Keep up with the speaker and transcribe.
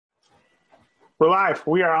We're live.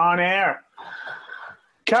 We are on air.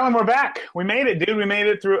 Callum, we're back. We made it, dude. We made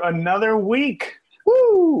it through another week.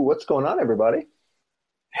 Woo! What's going on, everybody?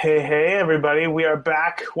 Hey, everybody. We are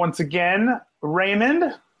back once again.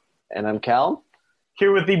 Raymond. And I'm Cal.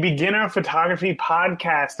 Here with the Beginner Photography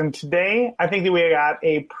Podcast. And today, I think that we got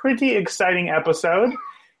a pretty exciting episode.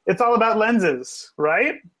 It's all about lenses,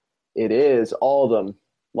 right? It is. All of them.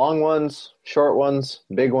 Long ones, short ones,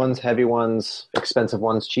 big ones, heavy ones, expensive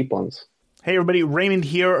ones, cheap ones. Hey everybody, Raymond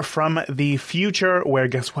here from the future where,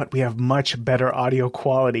 guess what, we have much better audio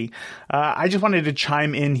quality. I just wanted to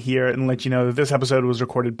chime in here and let you know that this episode was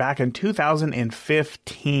recorded back in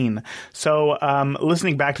 2015. So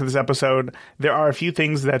listening back to this episode, there are a few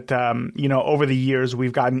things that, over the years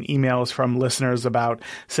we've gotten emails from listeners about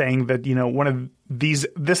saying that,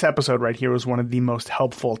 this episode right here was one of the most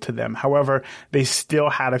helpful to them. However, they still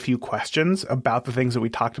had a few questions about the things that we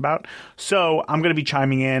talked about. So I'm going to be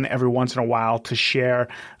chiming in every once in a while to share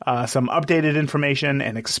some updated information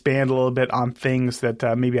and expand a little bit on things that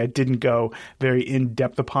maybe I didn't go very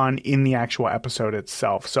in-depth upon in the actual episode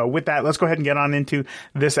itself. So with that, let's go ahead and get on into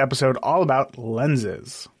this episode all about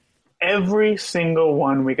lenses. Every single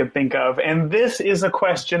one we could think of. And this is a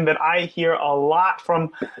question that I hear a lot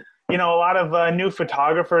from a lot of new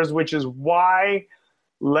photographers, which is why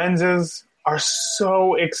lenses are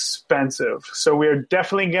so expensive. So we're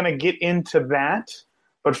definitely going to get into that.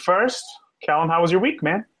 But first, Callum, how was your week,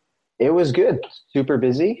 man? It was good. Super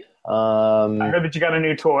busy. I heard that you got a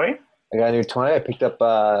new toy. I got a new toy. I picked up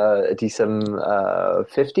a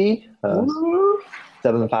D750,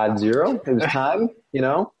 750. It was time,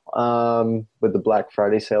 with the Black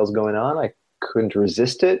Friday sales going on. I couldn't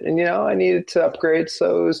resist it, and I needed to upgrade,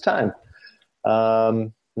 so it was time.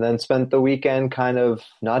 And then spent the weekend kind of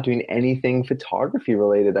not doing anything photography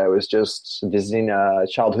related. I was just visiting a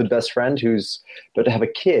childhood best friend who's about to have a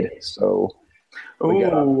kid, so we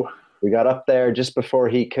got up there just before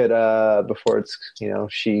he could before it's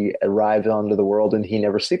she arrived onto the world and he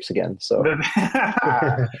never sleeps again. So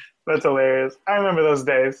that's hilarious. I remember those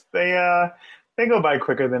days. They go by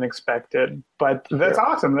quicker than expected, but that's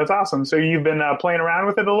awesome. That's awesome. So you've been playing around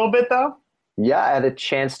with it a little bit, though? Yeah, I had a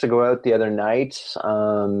chance to go out the other night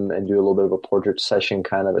and do a little bit of a portrait session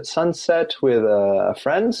kind of at sunset with a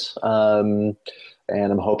friend. And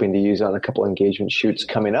I'm hoping to use on a couple engagement shoots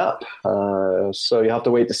coming up. So you'll have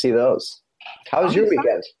to wait to see those. How was your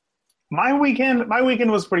weekend? My weekend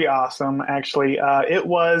was pretty awesome, actually. It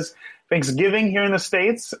was Thanksgiving here in the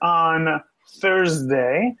States on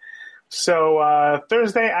Thursday. So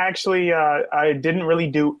Thursday, actually, I didn't really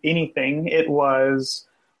do anything. It was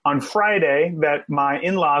on Friday that my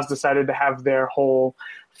in-laws decided to have their whole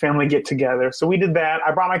family get together. So we did that.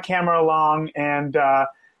 I brought my camera along, and I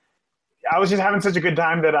was just having such a good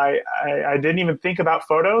time that I didn't even think about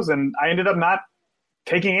photos, and I ended up not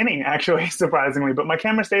taking any, actually, surprisingly. But my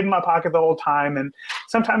camera stayed in my pocket the whole time, and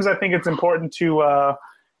sometimes I think it's important to,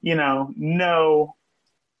 know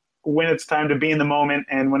when it's time to be in the moment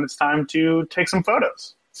and when it's time to take some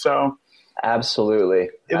photos. So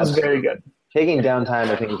absolutely. It was very good. Taking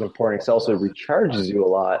downtime, I think, is important. It also recharges you a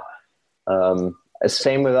lot.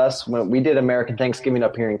 Same with us. When we did American Thanksgiving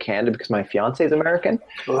up here in Canada because my fiance is American.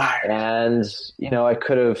 Liar. And, I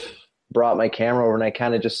could have brought my camera over and I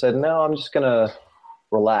kind of just said, no, I'm just going to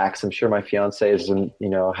relax. I'm sure my fiance has,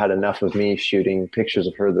 had enough of me shooting pictures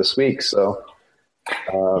of her this week. So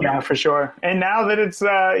yeah, for sure. And now that it's,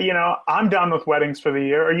 I'm done with weddings for the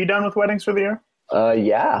year. Are you done with weddings for the year?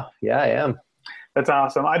 Yeah, I am. That's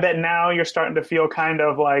awesome. I bet now you're starting to feel kind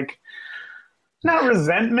of like, not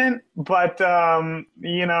resentment, but,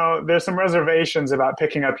 there's some reservations about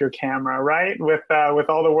picking up your camera, right? With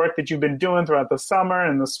all the work that you've been doing throughout the summer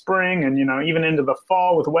and the spring and, even into the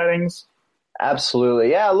fall with weddings.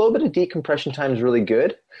 Absolutely. Yeah, a little bit of decompression time is really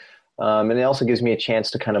good. And it also gives me a chance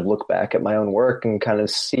to kind of look back at my own work and kind of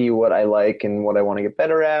see what I like and what I want to get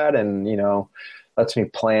better at and, lets me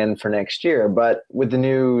plan for next year. But with the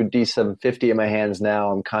new D750 in my hands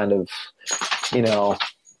now, I'm kind of, you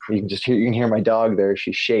can hear my dog there.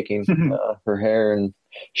 She's shaking her hair and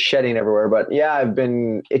shedding everywhere. But yeah, I've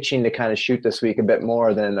been itching to kind of shoot this week a bit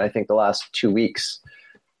more than I think the last 2 weeks.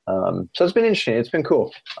 So it's been interesting. It's been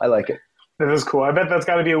cool. I like it. This is cool. I bet that's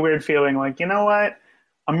got to be a weird feeling. Like, you know what?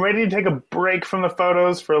 I'm ready to take a break from the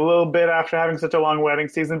photos for a little bit after having such a long wedding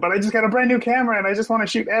season, but I just got a brand new camera and I just want to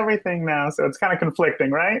shoot everything now. So it's kind of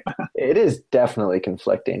conflicting, right? It is definitely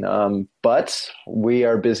conflicting. But we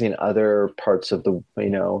are busy in other parts of the,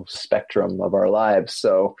 spectrum of our lives.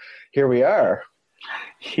 So here we are.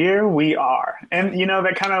 Here we are. And,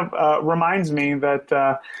 that kind of reminds me that,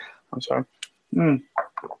 I'm sorry.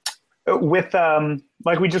 with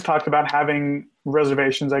like we just talked about having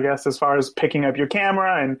reservations, I guess, as far as picking up your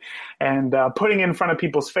camera and putting it in front of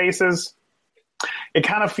people's faces. It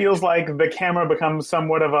kind of feels like the camera becomes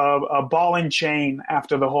somewhat of a ball and chain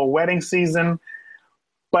after the whole wedding season.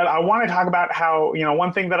 But I want to talk about how,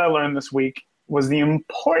 one thing that I learned this week was the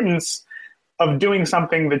importance of doing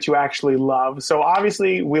something that you actually love. So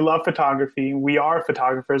obviously we love photography. We are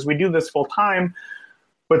photographers. We do this full time,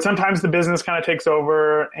 but sometimes the business kind of takes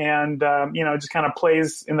over and, just kind of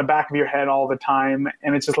plays in the back of your head all the time.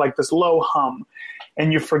 And it's just like this low hum.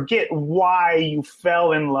 And you forget why you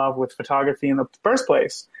fell in love with photography in the first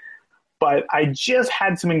place. But I just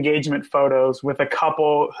had some engagement photos with a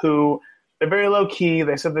couple who they're very low key.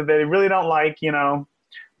 They said that they really don't like,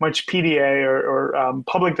 much PDA or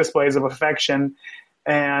public displays of affection.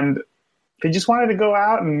 And they just wanted to go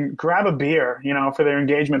out and grab a beer, for their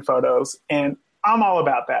engagement photos. And I'm all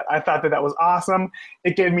about that. I thought that was awesome.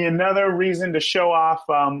 It gave me another reason to show off,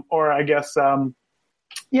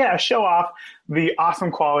 show off the awesome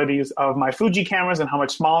qualities of my Fuji cameras and how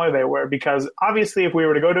much smaller they were. Because obviously if we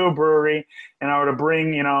were to go to a brewery and I were to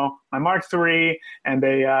bring, my Mark III and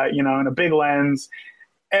and a big lens,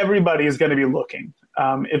 everybody is going to be looking.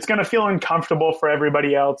 It's going to feel uncomfortable for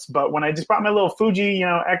everybody else. But when I just brought my little Fuji,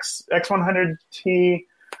 X100T,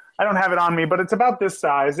 I don't have it on me, but it's about this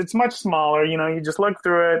size. It's much smaller. You just look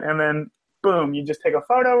through it and then boom, you just take a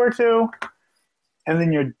photo or two and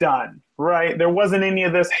then you're done, right? There wasn't any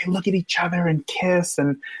of this, hey, look at each other and kiss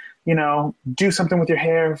and, do something with your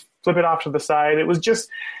hair, flip it off to the side. It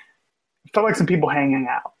felt like some people hanging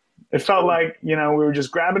out. It felt like, we were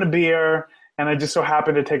just grabbing a beer and I just so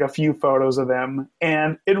happened to take a few photos of them.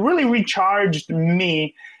 And it really recharged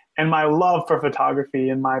me and my love for photography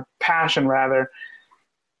and my passion, rather.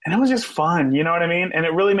 And it was just fun, you know what I mean? And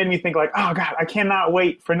it really made me think like, oh, God, I cannot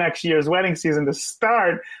wait for next year's wedding season to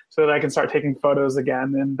start so that I can start taking photos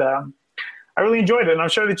again. And I really enjoyed it. And I'm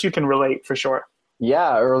sure that you can relate for sure.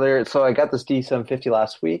 Yeah, earlier. So I got this D750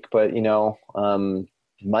 last week, but,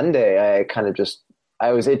 Monday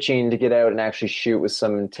I was itching to get out and actually shoot with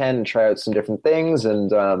some intent and try out some different things.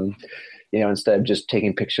 And, instead of just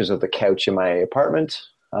taking pictures of the couch in my apartment,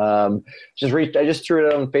 I just threw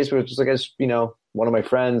it out on Facebook. Just like, one of my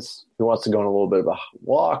friends who wants to go on a little bit of a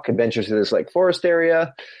walk, adventure through this like forest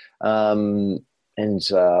area. And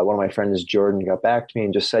one of my friends, Jordan, got back to me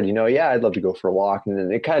and just said, I'd love to go for a walk. And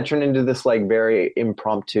then it kind of turned into this like very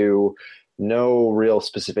impromptu, no real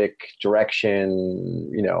specific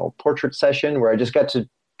direction, portrait session where I just got to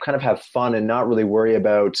kind of have fun and not really worry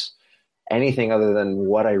about anything other than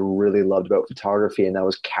what I really loved about photography. And that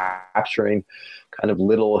was capturing kind of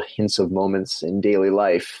little hints of moments in daily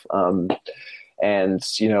life. And,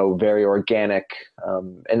 very organic.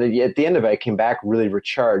 And then at the end of it, I came back really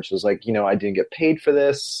recharged. It was like, I didn't get paid for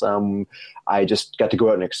this. I just got to go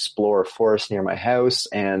out and explore a forest near my house.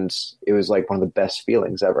 And it was like one of the best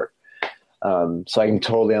feelings ever. So I'm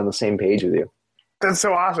totally on the same page with you. That's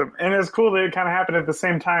so awesome. And it's cool that it kind of happened at the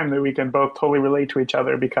same time that we can both totally relate to each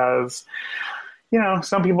other because,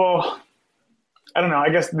 some people, I don't know, I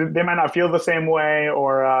guess they might not feel the same way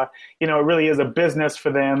or, it really is a business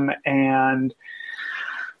for them. And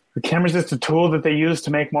the camera's just a tool that they use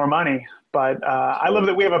to make more money. But I love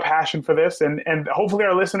that we have a passion for this. And hopefully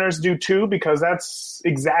our listeners do too, because that's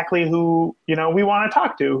exactly who, we want to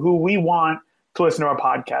talk to, who we want to listen to our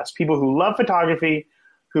podcast. People who love photography,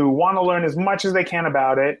 who want to learn as much as they can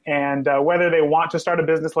about it. And whether they want to start a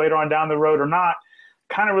business later on down the road or not,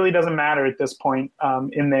 kind of really doesn't matter at this point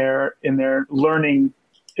in their learning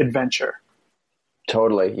adventure.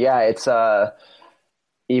 Totally. Yeah. It's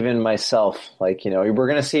even myself, like, we're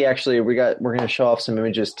going to see, actually, we're going to show off some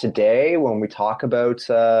images today when we talk about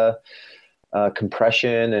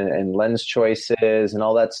compression and lens choices and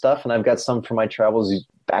all that stuff. And I've got some from my travels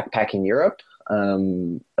backpacking Europe.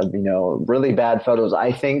 Really bad photos,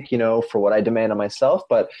 I think, for what I demand of myself,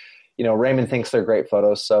 but Raymond thinks they're great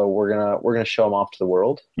photos. So we're going to show them off to the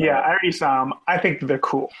world. Yeah. I already saw them. I think they're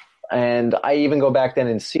cool. And I even go back then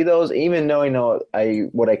and see those, even though I know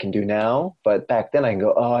what I can do now. But back then I can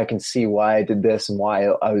go, oh, I can see why I did this and why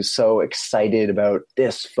I was so excited about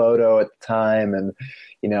this photo at the time and,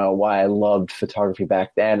 why I loved photography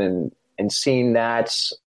back then. And seeing that,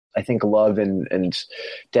 I think love and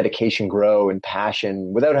dedication grow and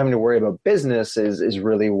passion without having to worry about business is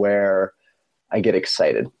really where I get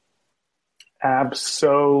excited.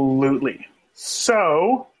 Absolutely.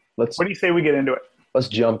 So what do you say we get into it? Let's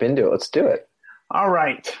jump into it. Let's do it. All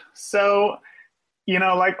right. So,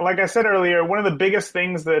 like I said earlier, one of the biggest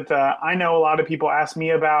things that I know a lot of people ask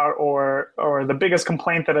me about or the biggest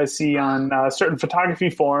complaint that I see on certain photography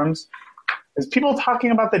forums is people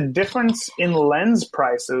talking about the difference in lens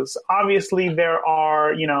prices. Obviously, there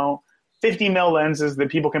are, 50 mil lenses that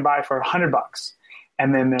people can buy for $100.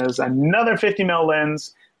 And then there's another 50 mil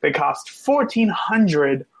lens that costs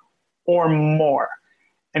 $1,400 or more.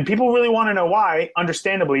 And people really want to know why,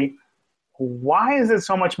 understandably. Why is it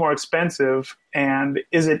so much more expensive, and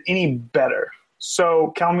is it any better?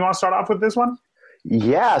 So, Callum, you want to start off with this one?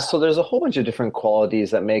 Yeah, so there's a whole bunch of different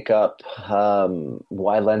qualities that make up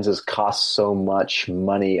why lenses cost so much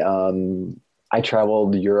money. I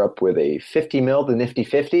traveled Europe with a 50 mil, the Nifty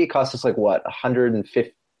 50. It cost us like what,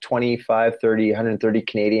 125, 30, 130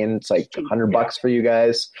 Canadian. It's like $100 for you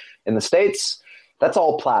guys in the States. That's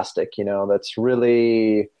all plastic, that's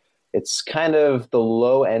really, it's kind of the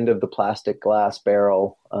low end of the plastic glass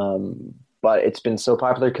barrel. But it's been so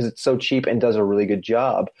popular because it's so cheap and does a really good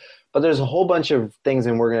job. But there's a whole bunch of things,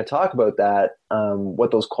 and we're going to talk about that,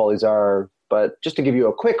 what those qualities are. But just to give you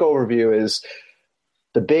a quick overview is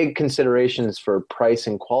the big considerations for price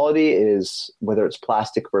and quality is whether it's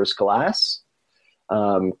plastic versus glass,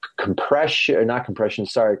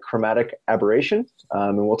 chromatic aberration.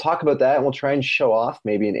 And we'll talk about that, and we'll try and show off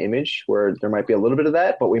maybe an image where there might be a little bit of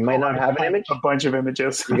that, but we might not have an image. A bunch of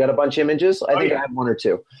images. You got a bunch of images? I think I have one or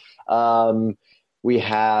two. We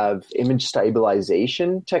have image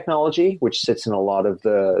stabilization technology, which sits in a lot of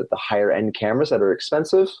the higher end cameras that are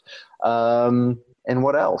expensive. And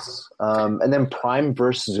what else? And then prime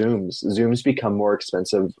versus zooms. Zooms become more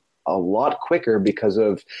expensive a lot quicker because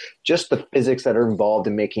of just the physics that are involved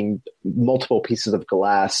in making multiple pieces of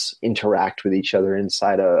glass interact with each other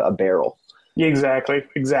inside a barrel.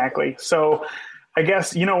 Exactly. So I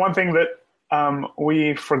guess, one thing that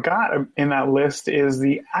we forgot in that list is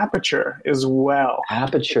the aperture as well.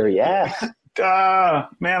 Aperture, yes.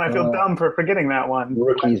 Man, I feel dumb for forgetting that one.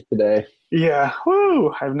 Rookies today. Yeah.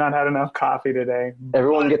 Whoo. I've not had enough coffee today.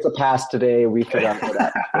 Everyone gets a pass today. We forgot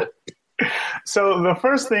about that. So the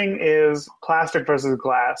first thing is plastic versus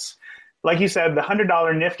glass. Like you said, the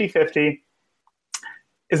 $100 Nifty 50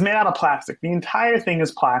 is made out of plastic. The entire thing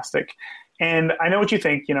is plastic. And I know what you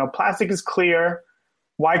think. Plastic is clear.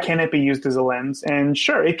 Why can't it be used as a lens? And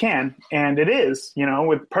sure, it can. And it is,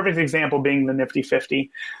 with perfect example being the Nifty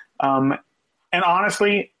 50. And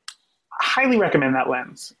honestly, I highly recommend that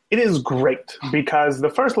lens. It is great because the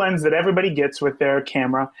first lens that everybody gets with their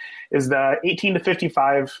camera is the 18 to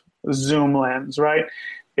 55 zoom lens, right?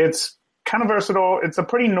 It's kind of versatile. It's a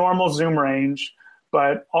pretty normal zoom range,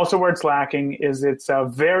 but also where it's lacking is it's a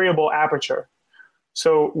variable aperture.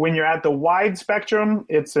 So when you're at the wide spectrum,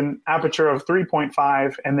 it's an aperture of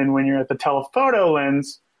 3.5. And then when you're at the telephoto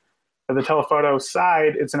lens, or the telephoto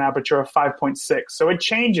side, it's an aperture of 5.6. So it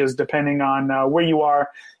changes depending on where you are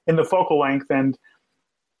in the focal length. And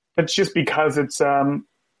it's just because it's of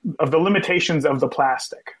the limitations of the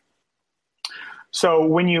plastic. So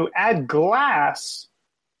when you add glass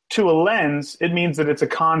to a lens, it means that it's a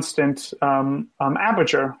constant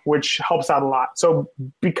aperture, which helps out a lot. So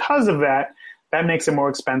because of that, that makes it more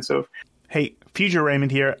expensive. Hey, Future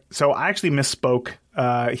Raymond here. So I actually misspoke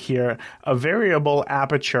here. A variable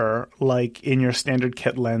aperture, like in your standard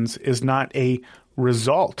kit lens, is not a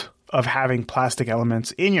result of having plastic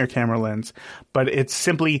elements in your camera lens, but it's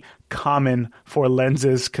simply common for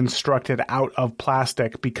lenses constructed out of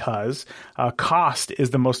plastic because cost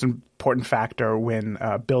is the most important factor when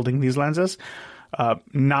building these lenses,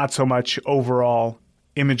 not so much overall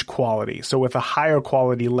image quality. So with a higher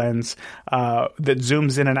quality lens that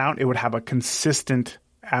zooms in and out, it would have a consistent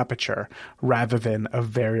aperture rather than a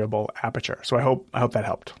variable aperture. So I hope that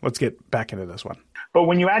helped. Let's get back into this one. But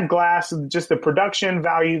when you add glass, just the production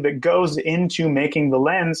value that goes into making the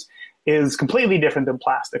lens is completely different than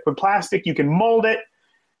plastic. With plastic, you can mold it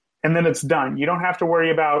and then it's done. You don't have to worry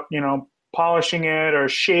about, polishing it or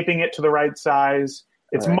shaping it to the right size.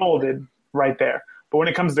 It's molded right there. But when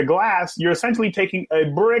it comes to glass, you're essentially taking a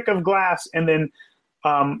brick of glass and then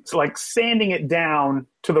sanding it down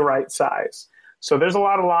to the right size. So there's a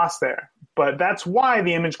lot of loss there. But that's why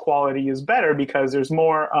the image quality is better, because there's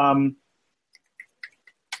more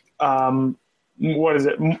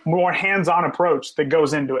more hands-on approach that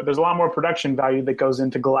goes into it. There's a lot more production value that goes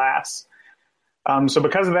into glass. So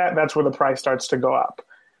because of that, that's where the price starts to go up.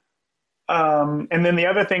 And then the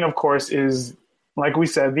other thing, of course, is, like we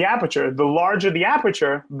said, the aperture. The larger the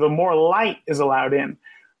aperture, the more light is allowed in.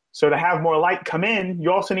 So to have more light come in,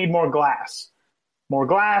 you also need more glass. More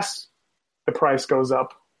glass, the price goes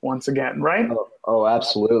up once again, right? Oh,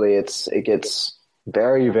 absolutely. It gets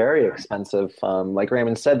very, very expensive. Like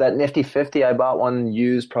Raymond said, that Nifty 50, I bought one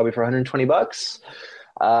used probably for $120.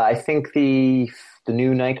 I think the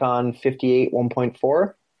new Nikon 58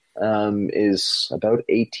 1.4 is about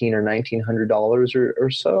 $1,800 or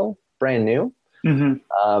so, brand new. And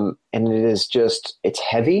it is it's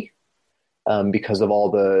heavy because of all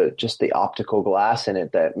the optical glass in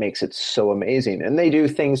it that makes it so amazing. And they do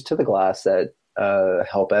things to the glass that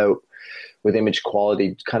help out with image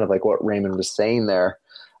quality, kind of like what Raymond was saying there.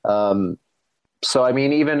 So, I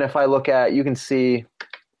mean, even if I look at, you can see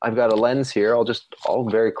I've got a lens here. I'll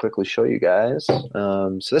very quickly show you guys.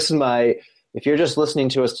 So this is if you're just listening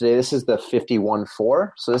to us today, this is the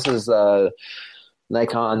 50-1.4. So this is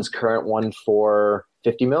Nikon's current 1.4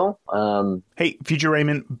 50 mil. Hey, Future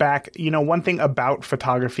Raymond, back. One thing about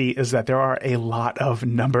photography is that there are a lot of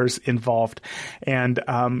numbers involved. And,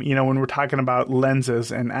 when we're talking about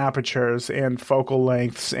lenses and apertures and focal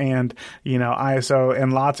lengths and, ISO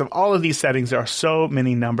and lots of all of these settings, there are so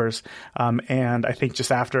many numbers. And I think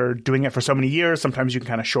just after doing it for so many years, sometimes you can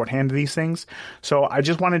kind of shorthand these things. So I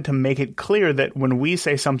just wanted to make it clear that when we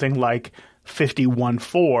say something like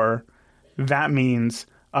 50-1.4, that means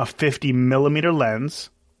a 50 millimeter lens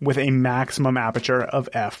with a maximum aperture of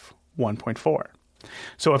f1.4.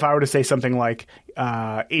 So if I were to say something like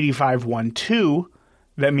 85-1.2,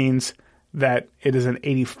 that means that it is an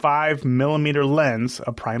 85 millimeter lens,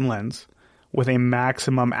 a prime lens, with a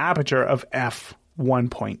maximum aperture of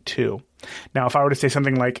f1.2. Now, if I were to say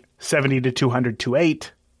something like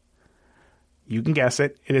 70-200-2.8, you can guess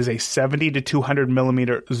it. It is a 70-200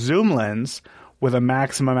 millimeter zoom lens with a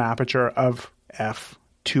maximum aperture of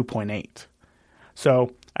f2.8.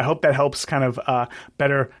 So I hope that helps kind of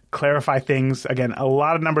better clarify things. Again, a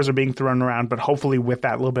lot of numbers are being thrown around, but hopefully with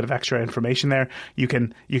that little bit of extra information there, you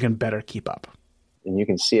can better keep up. And you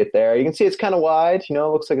can see it there. You can see it's kind of wide. It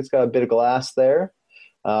looks like it's got a bit of glass there.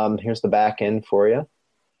 Here's the back end for you.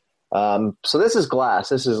 So this is glass.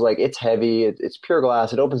 This is it's heavy. It's pure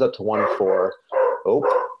glass. It opens up to 1.4.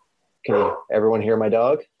 Oh, can everyone hear my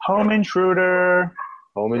dog? Home intruder.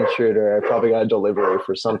 Home intruder. I probably got a delivery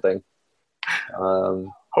for something.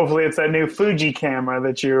 Hopefully it's that new Fuji camera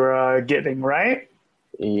that you're getting, right?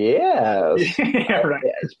 Yeah. Yeah, right.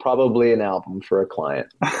 It's probably an album for a client,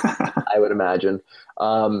 I would imagine.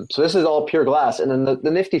 So this is all pure glass. And then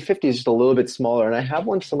the Nifty 50 is just a little bit smaller. And I have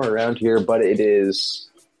one somewhere around here, but it is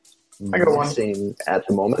missing at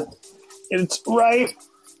the moment. It's right.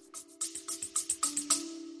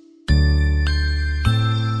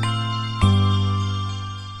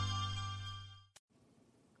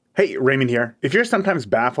 Hey, Raymond here. If you're sometimes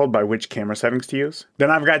baffled by which camera settings to use,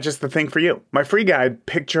 then I've got just the thing for you. My free guide,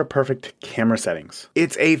 Picture Perfect Camera Settings.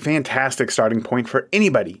 It's a fantastic starting point for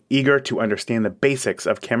anybody eager to understand the basics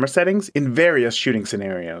of camera settings in various shooting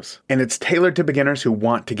scenarios. And it's tailored to beginners who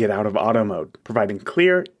want to get out of auto mode, providing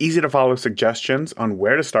clear, easy to follow suggestions on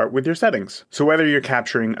where to start with your settings. So whether you're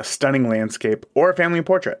capturing a stunning landscape or a family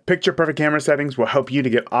portrait, Picture Perfect Camera Settings will help you to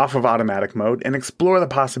get off of automatic mode and explore the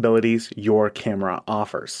possibilities your camera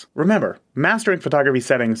offers. Remember, mastering photography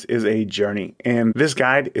settings is a journey, and this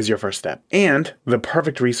guide is your first step and the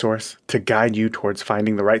perfect resource to guide you towards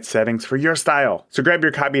finding the right settings for your style. So grab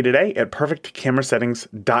your copy today at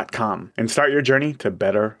perfectcamerasettings.com and start your journey to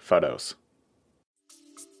better photos.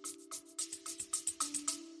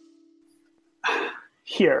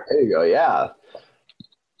 Here. There you go, yeah.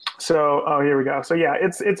 So, here we go. So yeah,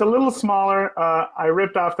 it's a little smaller. I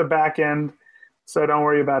ripped off the back end, so don't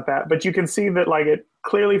worry about that. But you can see that it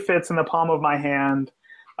clearly fits in the palm of my hand.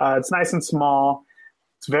 It's nice and small.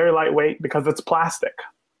 It's very lightweight because it's plastic.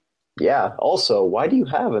 Yeah. Also, why do you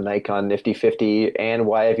have a Nikon Nifty 50 and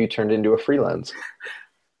why have you turned into a freelance?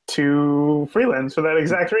 To freelance for that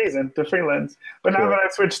exact reason, to freelance. But now that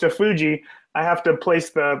I've switched to Fuji, I have to place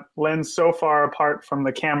the lens so far apart from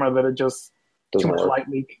the camera that it just Doesn't too much work. light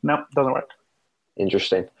leak. Nope, doesn't work.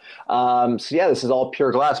 Interesting. So yeah, this is all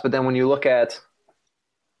pure glass. But then when you look at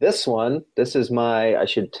this one, this is I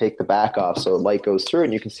should take the back off so light goes through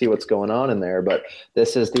and you can see what's going on in there. But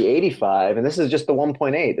this is the 85 and this is just the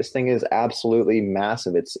 1.8. This thing is absolutely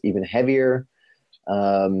massive. It's even heavier.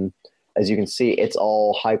 As you can see, it's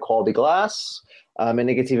all high quality glass. And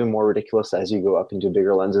it gets even more ridiculous as you go up into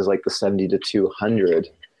bigger lenses like the 70-200.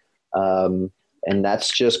 And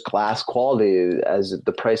that's just glass quality. As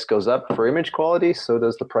the price goes up for image quality, so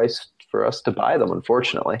does the price for us to buy them,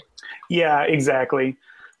 unfortunately. Yeah, exactly.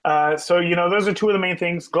 So, those are two of the main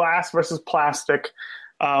things, glass versus plastic.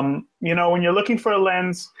 When you're looking for a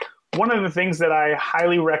lens, one of the things that I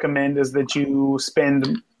highly recommend is that you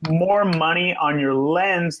spend more money on your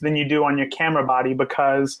lens than you do on your camera body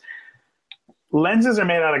because lenses are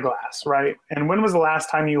made out of glass, right? And when was the last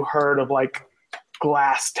time you heard of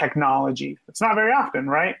glass technology? It's not very often,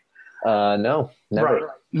 right? No, never. Right.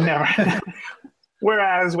 Never.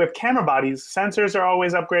 Whereas with camera bodies, sensors are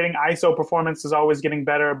always upgrading, ISO performance is always getting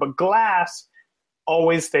better, but glass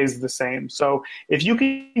always stays the same. So if you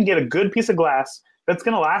can get a good piece of glass, that's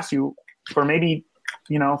going to last you for maybe,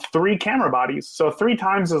 3 camera bodies. So 3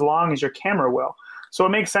 times as long as your camera will. So it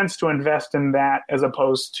makes sense to invest in that as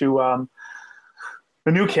opposed to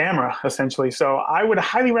the new camera, essentially. So I would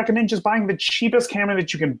highly recommend just buying the cheapest camera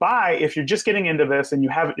that you can buy if you're just getting into this and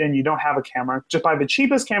you don't have a camera. Just buy the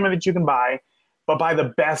cheapest camera that you can buy, but buy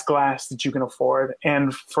the best glass that you can afford.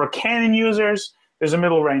 And for Canon users, there's a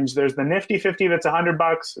middle range. There's the Nifty 50 that's $100.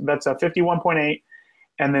 That's a 51.8.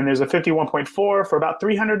 And then there's a 51.4 for about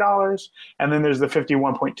 $300. And then there's the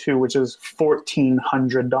 51.2, which is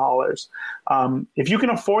 $1,400. If you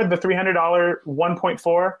can afford the $300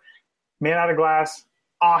 1.4, made out of glass,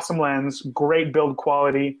 awesome lens, great build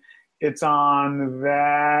quality. It's on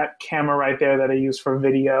that camera right there that I use for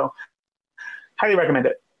video. Highly recommend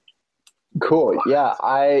it. Cool. Yeah,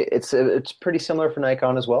 it's pretty similar for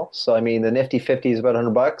Nikon as well. So I mean, the Nifty 50 is about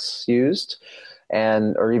 $100 used,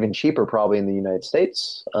 or even cheaper probably in the United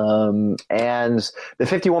States. And the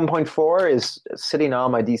 51.4 is sitting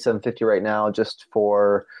on my D750 right now just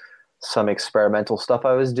for some experimental stuff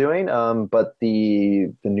I was doing. But the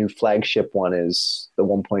new flagship one is the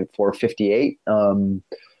 1.458.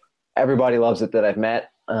 Everybody loves it that I've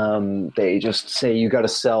met. They just say you got to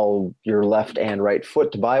sell your left and right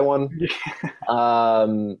foot to buy one.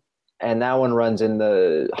 And that one runs in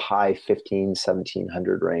the high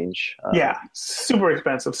 1,700 range. Yeah, super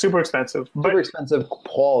expensive. Super expensive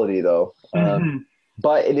quality though.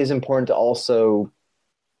 But it is important to also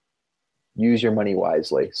use your money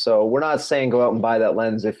wisely. So we're not saying go out and buy that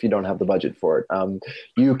lens if you don't have the budget for it.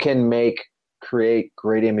 You can create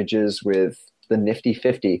great images with the Nifty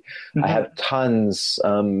 50. I have tons.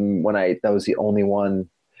 That was the only one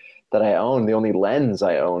that I owned, the only lens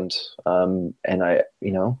I owned. And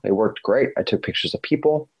it worked great. I took pictures of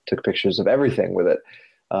people, took pictures of everything with it.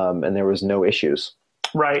 And there was no issues.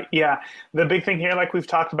 Right. Yeah. The big thing here, like we've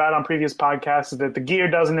talked about on previous podcasts, is that the gear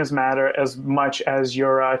doesn't matter as much as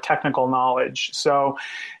your technical knowledge. So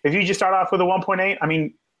if you just start off with a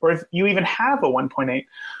 1.8, or if you even have a 1.8,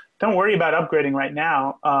 don't worry about upgrading right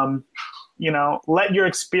now. Let your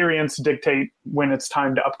experience dictate when it's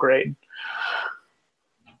time to upgrade.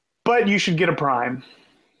 But you should get a prime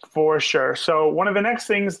for sure. So one of the next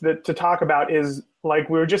things to talk about is,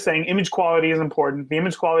 like we were just saying, image quality is important. The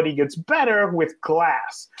image quality gets better with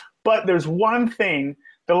glass. But there's one thing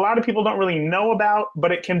that a lot of people don't really know about,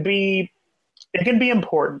 but it can be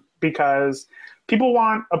important because people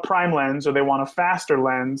want a prime lens or they want a faster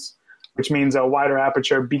lens, which means a wider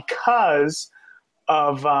aperture because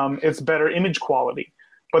of its better image quality.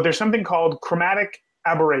 But there's something called chromatic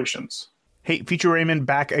aberrations. Hey, Future Raymond,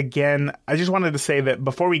 back again. I just wanted to say that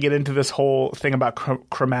before we get into this whole thing about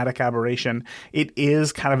chromatic aberration, it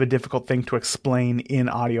is kind of a difficult thing to explain in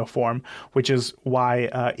audio form, which is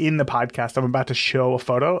why in the podcast, I'm about to show a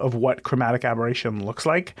photo of what chromatic aberration looks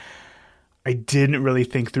like. I didn't really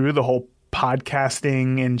think through the whole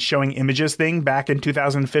podcasting and showing images thing back in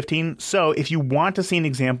 2015. So if you want to see an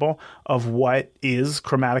example of what is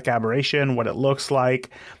chromatic aberration, what it looks like,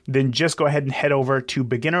 then just go ahead and head over to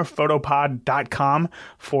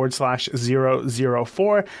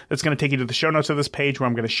beginnerphotopod.com/004. That's going to take you to the show notes of this page where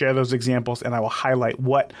I'm going to share those examples and I will highlight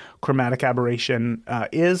what chromatic aberration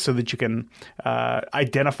is so that you can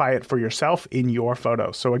identify it for yourself in your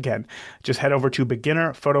photo. So again, just head over to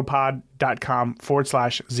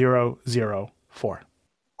beginnerphotopod.com/004.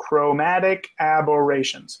 Chromatic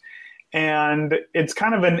aberrations. And it's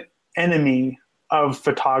kind of an enemy of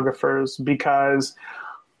photographers because,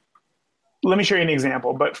 let me show you an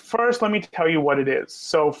example, but first let me tell you what it is.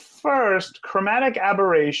 So first, chromatic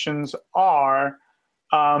aberrations are,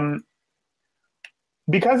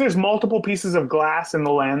 because there's multiple pieces of glass in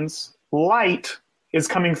the lens, light is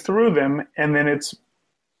coming through them, and then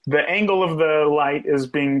the angle of the light is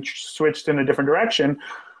being switched in a different direction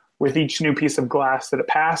with each new piece of glass that it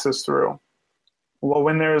passes through. Well,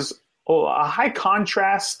 when there's a high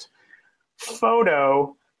contrast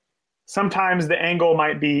photo, sometimes the angle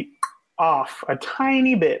might be off a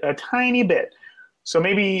tiny bit. So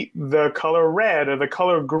maybe the color red or the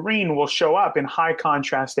color green will show up in high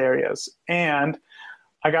contrast areas. And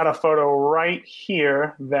I got a photo right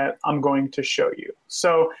here that I'm going to show you.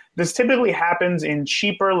 So this typically happens in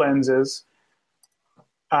cheaper lenses.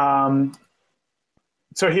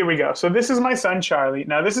 So here we go. So this is my son, Charlie.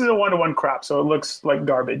 Now, this is a 1:1 crop, so it looks like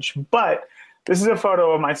garbage. But this is a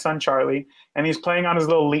photo of my son, Charlie, and he's playing on his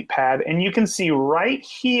little Leap pad. And you can see right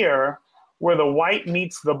here where the white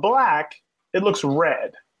meets the black, it looks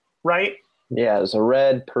red, right? Yeah, there's a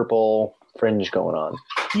red, purple fringe going on.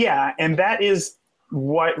 Yeah, and that is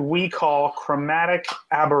what we call chromatic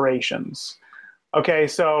aberrations. Okay,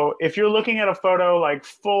 so if you're looking at a photo like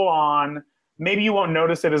full on, maybe you won't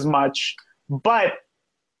notice it as much, but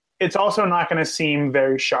it's also not going to seem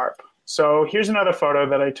very sharp. So here's another photo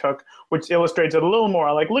that I took, which illustrates it a little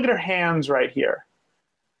more. Like, look at her hands right here.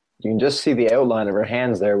 You can just see the outline of her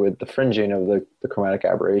hands there with the fringing of the chromatic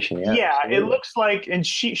aberration. Yeah, it looks like, and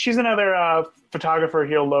she's another photographer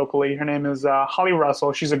here locally. Her name is Holly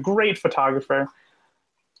Russell. She's a great photographer.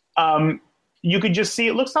 You could just see,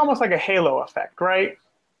 it looks almost like a halo effect, right?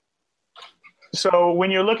 So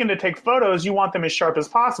when you're looking to take photos, you want them as sharp as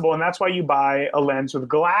possible, and that's why you buy a lens with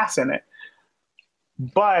glass in it.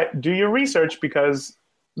 But do your research, because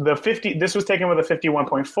this was taken with a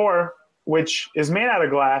 51.4, which is made out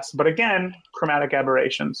of glass, but again, chromatic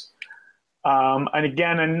aberrations. And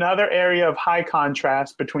again, another area of high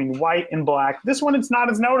contrast between white and black. This one, it's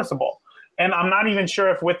not as noticeable. And I'm not even sure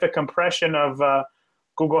if with the compression of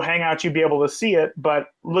Google Hangouts you'd be able to see it, but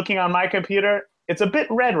looking on my computer, it's a bit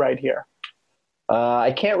red right here.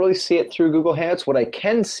 I can't really see it through Google Hangouts. What I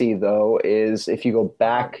can see, though, is if you go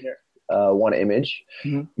back one image,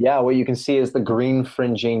 what you can see is the green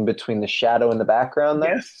fringing between the shadow and the background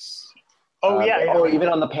there. Yes. Oh, even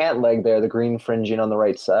on the pant leg there, the green fringing on the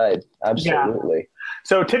right side. Absolutely. Yeah.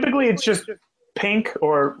 So typically it's just pink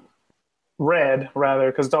or red, rather,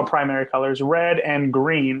 because it's all primary colors, red and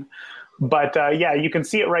green. But you can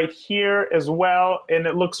see it right here as well, and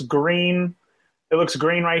it looks green. It looks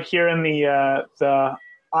green right here in the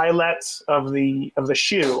eyelets of the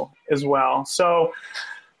shoe as well. So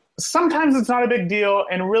sometimes it's not a big deal,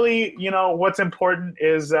 and really, what's important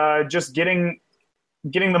is just getting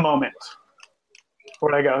the moment.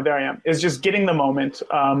 Where'd I go? There I am. Is just getting the moment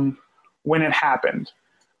when it happened.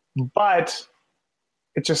 But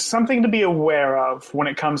it's just something to be aware of when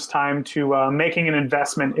it comes time to making an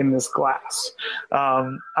investment in this glass.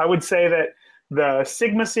 I would say that the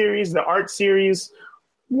Sigma series, the Art series,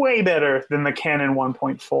 way better than the Canon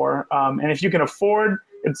 1.4. And if you can afford,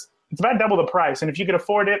 it's about double the price. And if you can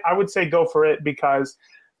afford it, I would say go for it, because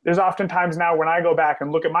there's oftentimes now when I go back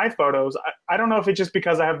and look at my photos, I don't know if it's just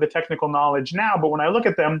because I have the technical knowledge now, but when I look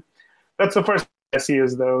at them, that's the first thing I see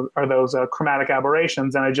is those chromatic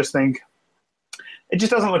aberrations. And I just think it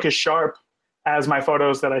just doesn't look as sharp as my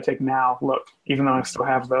photos that I take now look, even though I still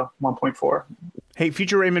have the 1.4. Hey,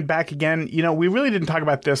 Future Raymond back again. We really didn't talk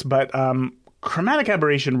about this, but chromatic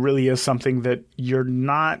aberration really is something that you're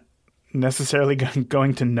not necessarily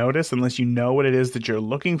going to notice unless you know what it is that you're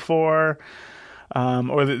looking for.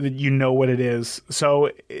 Or that you know what it is. So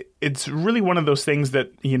it's really one of those things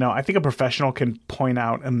that, I think a professional can point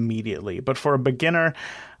out immediately. But for a beginner,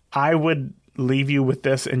 I would leave you with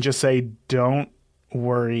this and just say, don't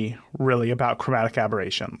worry really about chromatic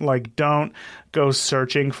aberration. Like, don't go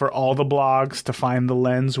searching for all the blogs to find the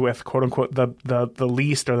lens with quote unquote the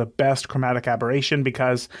least or the best chromatic aberration,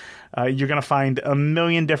 because you're going to find a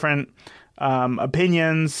million different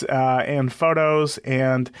opinions and photos,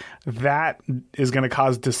 and that is going to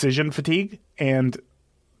cause decision fatigue, and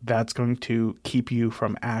that's going to keep you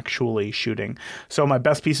from actually shooting. So my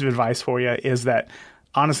best piece of advice for you is that,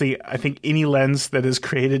 honestly, I think any lens that is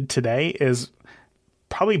created today is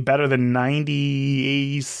probably better than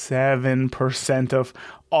 97% of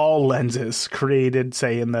all lenses created,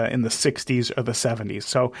 say, in the 60s or the 70s.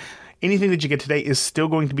 So anything that you get today is still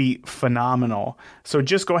going to be phenomenal. So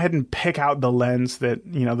just go ahead and pick out the lens that,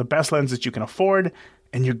 the best lens that you can afford,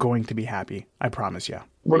 and you're going to be happy. I promise you.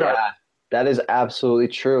 Yeah, that is absolutely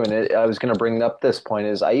true. And I was going to bring up this point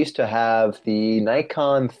is I used to have the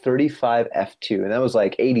Nikon 35 f2, and that was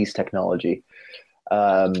like 80s technology.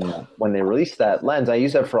 When they released that lens, I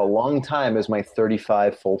used that for a long time as my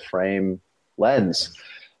 35 full frame lens.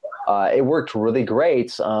 It worked really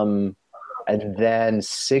great. And then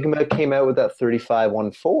Sigma came out with that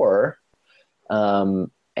 35-1.4, and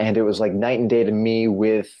it was like night and day to me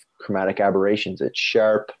with chromatic aberrations. It's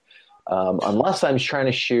sharp. Unless I'm trying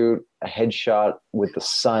to shoot a headshot with the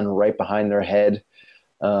sun right behind their head,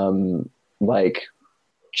 the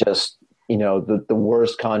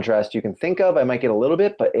worst contrast you can think of, I might get a little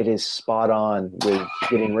bit, but it is spot on with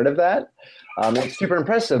getting rid of that. It's super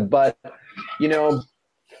impressive. But,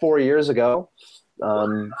 4 years ago,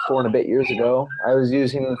 4 and a bit years ago, I was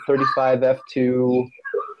using the 35 f2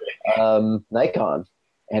 Nikon,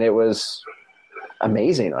 and it was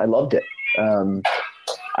amazing. I loved it.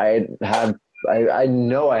 I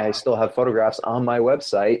know I still have photographs on my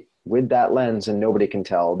website with that lens, and nobody can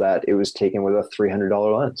tell that it was taken with a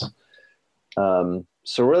 $300 lens.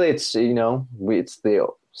 So really, it's it's the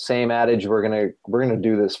same adage. We're gonna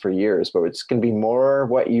do this for years, but it's gonna be more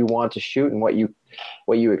what you want to shoot and what you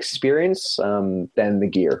experience than the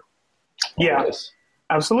gear. Yeah, Always.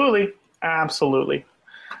 absolutely. That's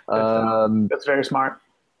very smart.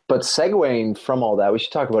 But segueing from all that, we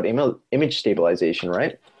should talk about image stabilization,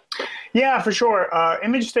 right? Yeah, for sure.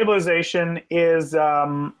 Image stabilization is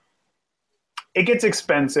it gets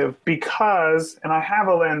expensive because, and I have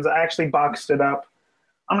a lens. I actually boxed it up.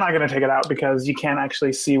 I'm not going to take it out because you can't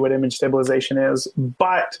actually see what image stabilization is.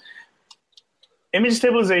 But image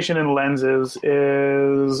stabilization in lenses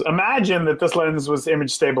is, imagine that this lens was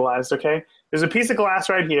image stabilized, okay? There's a piece of glass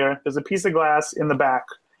right here. There's a piece of glass in the back.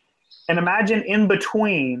 And imagine in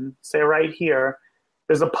between, say right here,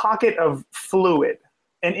 there's a pocket of fluid.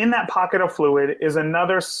 And in that pocket of fluid is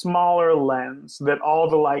another smaller lens that all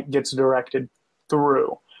the light gets directed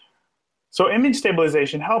through. So image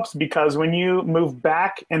stabilization helps because when you move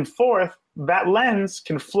back and forth, that lens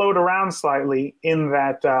can float around slightly in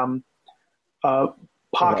that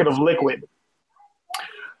pocket of liquid.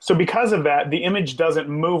 So because of that, the image doesn't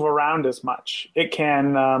move around as much. It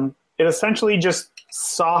can, it essentially just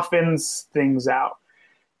softens things out.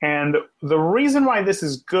 And the reason why this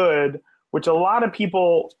is good, which a lot of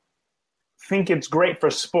people think it's great for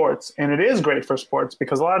sports, and it is great for sports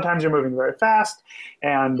because a lot of times you're moving very fast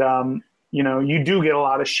and, you do get a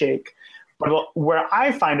lot of shake. But where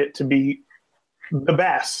I find it to be the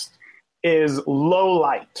best is low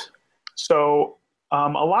light. So a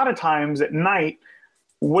lot of times at night,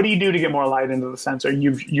 what do you do to get more light into the sensor?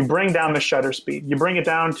 You bring down the shutter speed. You bring it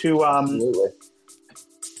down to Absolutely.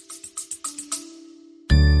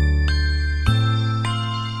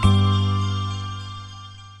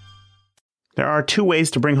 There are two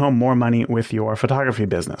ways to bring home more money with your photography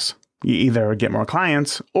business. You either get more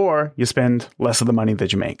clients or you spend less of the money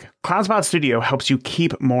that you make. CloudSpot Studio helps you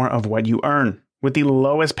keep more of what you earn. With the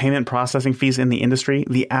lowest payment processing fees in the industry,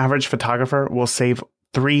 the average photographer will save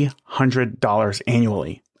 $300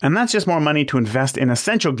 annually. And that's just more money to invest in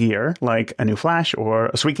essential gear like a new flash or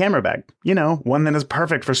a sweet camera bag. One that is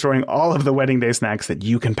perfect for storing all of the wedding day snacks that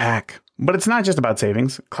you can pack. But it's not just about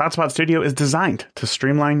savings. CloudSpot Studio is designed to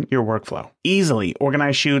streamline your workflow. Easily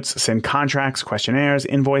organize shoots, send contracts, questionnaires,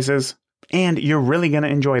 invoices, and you're really going to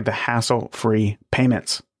enjoy the hassle-free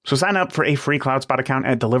payments. So sign up for a free CloudSpot account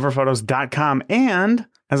at deliverphotos.com, and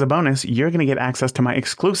as a bonus, you're going to get access to my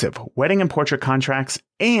exclusive wedding and portrait contracts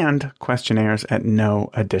and questionnaires at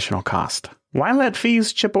no additional cost. Why let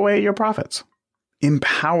fees chip away at your profits?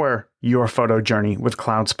 Empower your photo journey with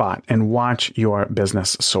CloudSpot and watch your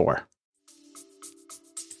business soar.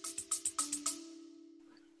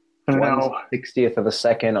 1/60th of a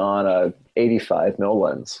second on a 85 mil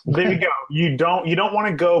lens. There you go. You don't want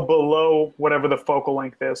to go below whatever the focal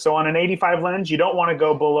length is. So on an 85 lens, you don't want to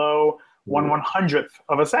go below 1/100th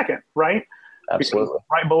of a second, right? Absolutely. Because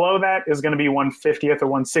right below that is going to be 1/50th or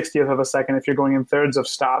 1/60th of a second if you're going in thirds of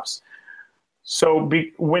stops. So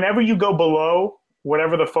whenever you go below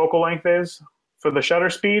whatever the focal length is for the shutter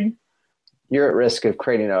speed, you're at risk of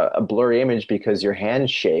creating a blurry image because your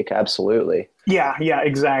hands shake. Absolutely. Yeah,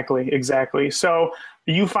 exactly. So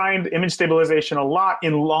you find image stabilization a lot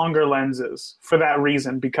in longer lenses for that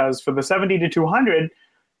reason, because for the 70 to 200,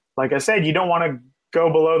 like I said, you don't want to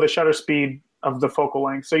go below the shutter speed of the focal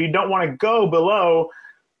length. So you don't want to go below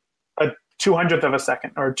a 200th of a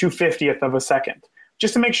second or 2/50th of a second,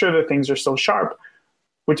 just to make sure that things are still sharp,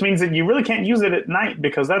 which means that you really can't use it at night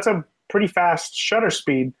because that's a pretty fast shutter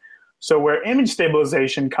speed. So where image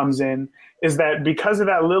stabilization comes in is that because of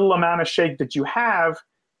that little amount of shake that you have,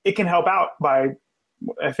 it can help out by,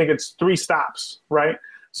 I think it's 3 stops, right?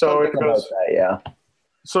 So it goes,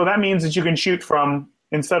 So that means that you can shoot from,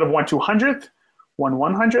 instead of 1/200th,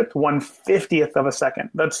 1/100th, 1/50th of a second.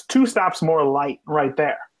 That's 2 stops more light right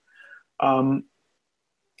there. And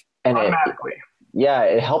automatically.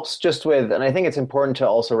 It helps just with, and I think it's important to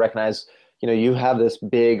also recognize, you have this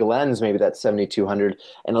big lens, maybe that's 70-200,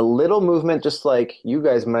 and a little movement, just like you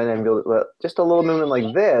guys might not be able to, just a little movement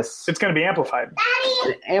like this. It's going to be amplified.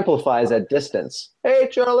 It amplifies at distance. Hey,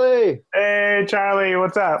 Charlie. Hey, Charlie,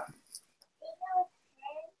 what's up?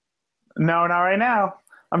 No, not right now.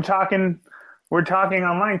 We're talking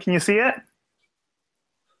online. Can you see it?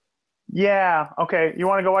 Yeah. Okay. You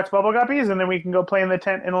want to go watch Bubble Guppies and then we can go play in the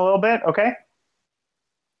tent in a little bit? Okay.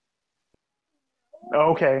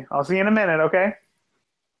 Okay, I'll see you in a minute, okay?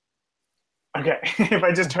 Okay, if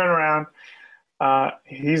I just turn around,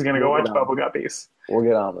 he's going to go watch Bubble Guppies. We'll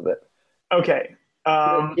get on with it. Okay,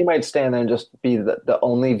 You might stand there and just be the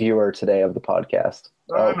only viewer today of the podcast.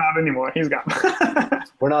 Not anymore. He's gone.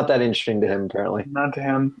 We're not that interesting to him, apparently. Not to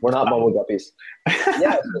him. We're not bubble guppies.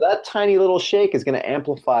 Yeah, so that tiny little shake is going to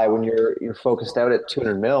amplify when you're focused out at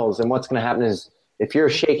 200 mils. And what's going to happen is if you're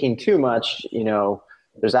shaking too much,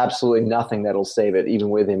 there's absolutely nothing that'll save it, even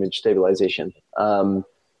with image stabilization.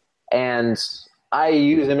 And I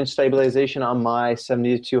use image stabilization on my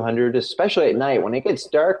 70-200, especially at night when it gets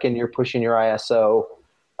dark and you're pushing your ISO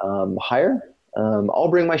higher. I'll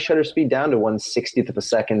bring my shutter speed down to 1/60th of a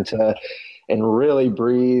second and really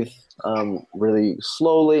breathe really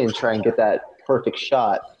slowly and try and get that perfect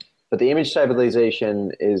shot. But the image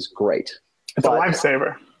stabilization is great. It's a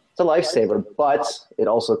lifesaver. It's a lifesaver, but it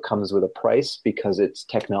also comes with a price because it's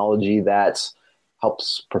technology that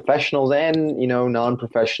helps professionals and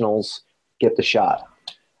non-professionals get the shot.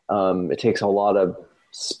 It takes a lot of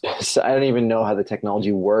I don't even know how the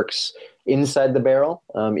technology works inside the barrel.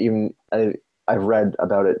 I've read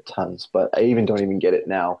about it tons, but I don't even get it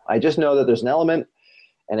now. I just know that there's an element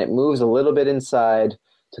and it moves a little bit inside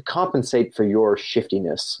to compensate for your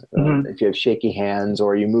shiftiness. If you have shaky hands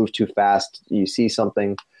or you move too fast, you see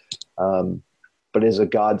something, but it is a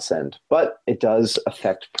godsend. But it does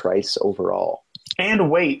affect price overall. And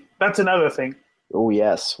weight. That's another thing. Oh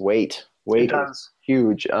yes, weight. Weight is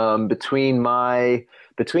huge. Between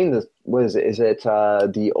the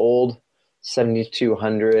the old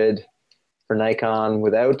 70-200 for Nikon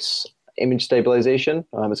without image stabilization.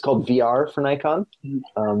 It's called VR for Nikon,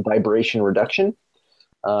 vibration reduction.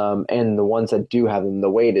 And the ones that do have them, the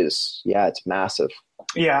weight is it's massive.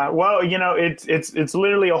 Yeah, well, it's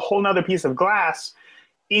literally a whole nother piece of glass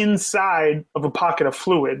inside of a pocket of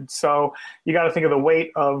fluid. So you got to think of the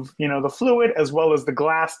weight of, the fluid as well as the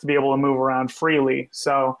glass to be able to move around freely.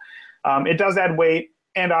 So it does add weight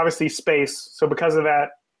and obviously space. So because of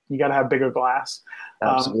that, you got to have bigger glass.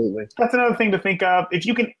 Absolutely. That's another thing to think of. If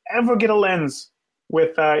you can ever get a lens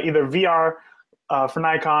with either VR for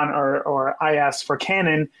Nikon or IS for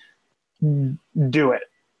Canon, do it.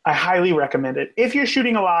 I highly recommend it. If you're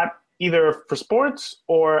shooting a lot, either for sports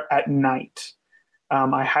or at night,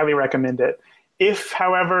 I highly recommend it. If,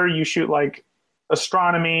 however, you shoot like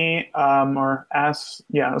astronomy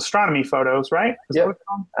astronomy photos, right? Yeah.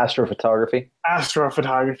 Astrophotography.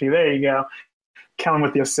 Astrophotography. There you go. Kellen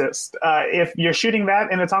with the assist. If you're shooting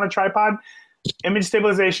that and it's on a tripod, image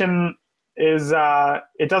stabilization is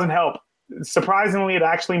it doesn't help. Surprisingly, it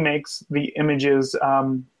actually makes the images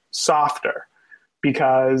softer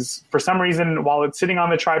because for some reason, while it's sitting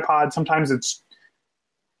on the tripod, sometimes it's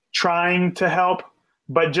trying to help,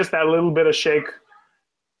 but just that little bit of shake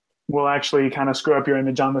will actually kind of screw up your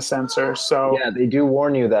image on the sensor. So yeah, they do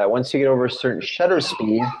warn you that once you get over a certain shutter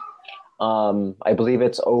speed, I believe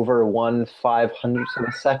it's over 1/500th of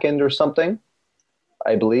a second or something,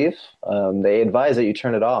 I believe. They advise that you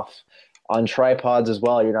turn it off. On tripods as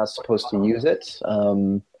well, you're not supposed to use it,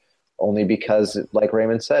 only because, like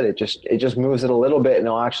Raymond said, it just moves it a little bit and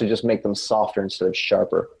it'll actually just make them softer instead of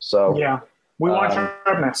sharper. So yeah, we want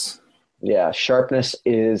sharpness. Yeah, sharpness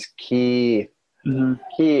is key.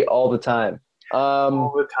 Key all the time.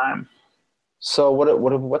 All the time. So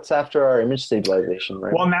what's after our image stabilization,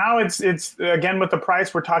 right? Well, now it's again with the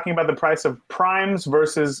price. We're talking about the price of primes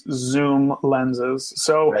versus zoom lenses.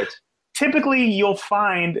 So typically, you'll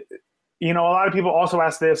find, a lot of people also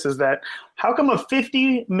ask this: is that how come a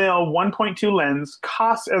 50 mil 1.2 lens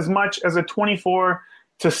costs as much as a 24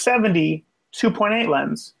 to 70 2.8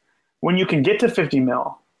 lens when you can get to 50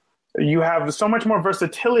 mil? You have so much more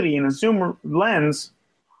versatility in a zoom lens.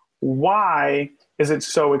 Why is it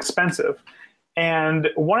so expensive? And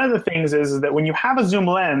one of the things is that when you have a zoom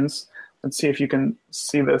lens, let's see if you can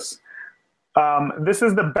see this. This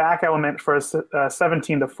is the back element for a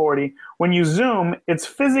 17 to 40. When you zoom, it's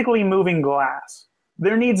physically moving glass.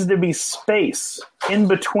 There needs to be space in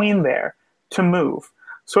between there to move.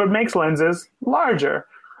 So it makes lenses larger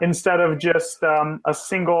instead of just a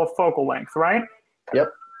single focal length, right?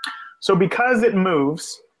 Yep. So because it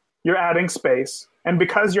moves, you're adding space. And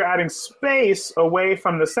because you're adding space away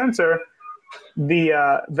from the sensor, the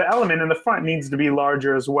element in the front needs to be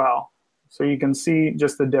larger as well. So you can see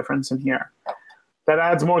just the difference in here. That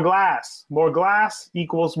adds more glass. More glass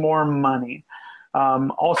equals more money.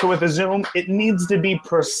 Also with a zoom, it needs to be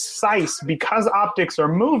precise. Because optics are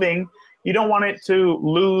moving, you don't want it to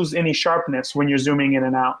lose any sharpness when you're zooming in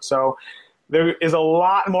and out. So there is a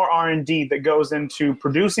lot more R&D that goes into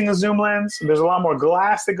producing a zoom lens. There's a lot more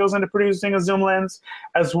glass that goes into producing a zoom lens,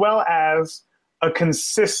 as well as a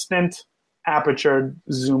consistent aperture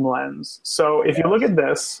zoom lens. So if you look at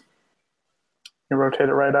this, you rotate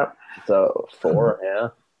it right up. So 4, yeah.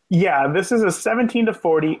 Yeah, this is a 17 to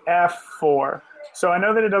 40 f4. So I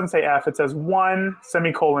know that it doesn't say f; it says 1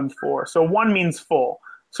 semicolon 4. So 1 means full.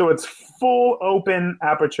 So it's full open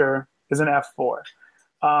aperture is an f4.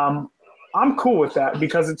 I'm cool with that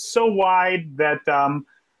because it's so wide that I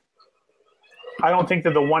don't think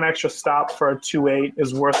that the one extra stop for a 2.8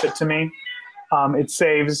 is worth it to me. It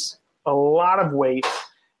saves a lot of weight,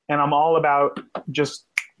 and I'm all about just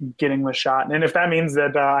getting the shot. And if that means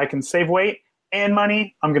that I can save weight and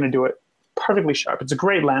money, I'm going to do it. Perfectly sharp. It's a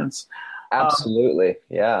great lens. Absolutely,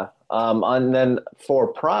 yeah. And then for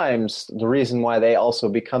primes, the reason why they also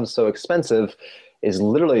become so expensive is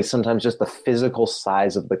literally sometimes just the physical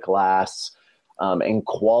size of the glass and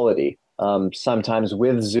quality. Sometimes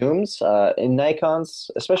with zooms in Nikons,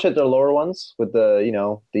 especially at their lower ones, with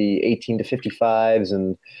the 18 to 55s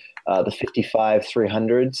and the 55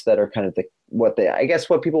 300s that are kind of what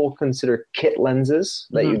people will consider kit lenses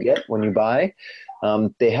that you get when you buy.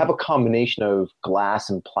 They have a combination of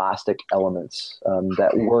glass and plastic elements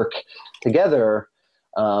that work together,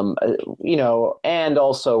 and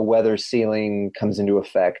also weather sealing comes into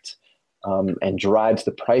effect and drives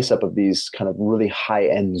the price up of these kind of really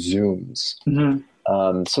high-end zooms.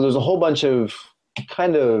 So there's a whole bunch of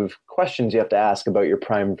kind of questions you have to ask about your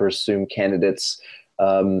prime versus zoom candidates.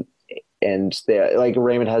 And like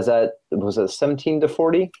Raymond has that, was it 17 to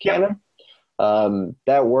 40 Canon?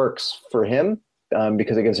 That works for him.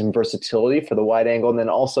 Because it gives him versatility for the wide angle. And then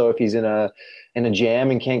also if he's in a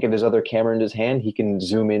jam and can't get his other camera in his hand, he can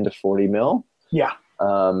zoom into 40 mil. Yeah.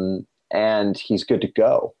 And he's good to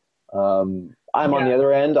go. I'm on the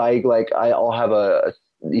other end. I'll have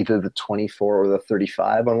either the 24 or the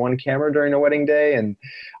 35 on one camera during a wedding day. And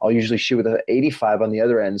I'll usually shoot with an 85 on the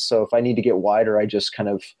other end. So if I need to get wider, I just kind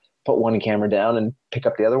of put one camera down and pick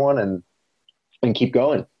up the other one and keep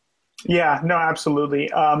going. Yeah, no,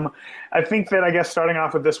 absolutely. I think that I guess starting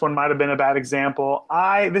off with this one might have been a bad example.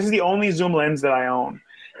 This is the only zoom lens that I own,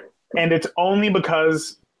 and it's only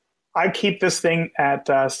because I keep this thing at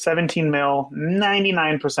 17 mil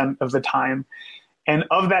 99% of the time, and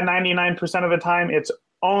of that 99% of the time, it's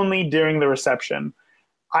only during the reception.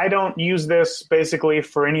 I don't use this basically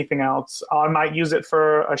for anything else. I might use it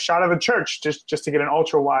for a shot of a church just to get an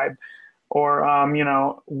ultra wide, or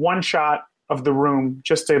one shot of the room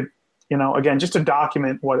just to just to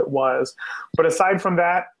document what it was. But aside from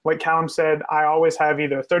that, like Callum said, I always have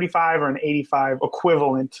either a 35 or an 85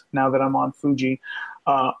 equivalent now that I'm on Fuji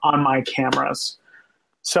on my cameras.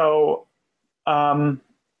 So, that's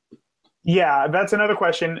another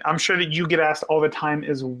question I'm sure that you get asked all the time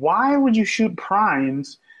is why would you shoot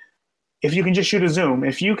primes if you can just shoot a zoom?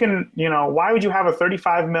 If you can, why would you have a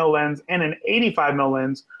 35 mil lens and an 85 mil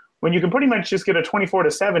lens when you can pretty much just get a 24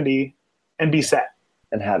 to 70 and be set?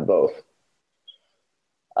 And have both.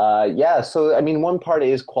 So I mean, one part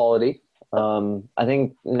is quality. I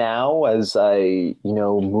think now as I,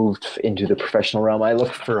 moved into the professional realm, I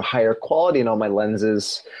look for higher quality in all my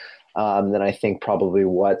lenses than I think probably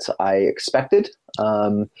what I expected.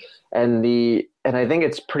 And I think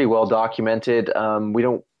it's pretty well documented. We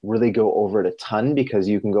don't really go over it a ton because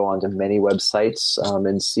you can go onto many websites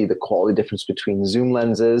and see the quality difference between zoom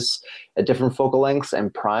lenses at different focal lengths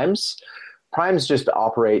and primes. Primes just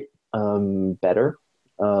operate better,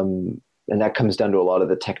 and that comes down to a lot of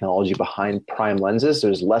the technology behind prime lenses.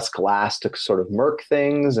 There's less glass to sort of murk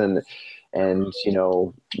things and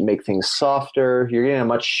make things softer. You're getting a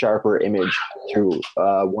much sharper image through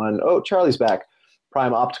one. Oh, Charlie's back.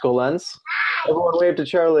 Prime optical lens. Everyone wave to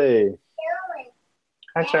Charlie.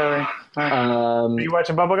 Hi, Charlie. Are you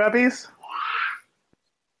watching Bubble Guppies?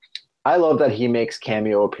 I love that he makes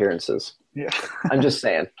cameo appearances. Yeah. I'm just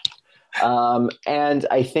saying. And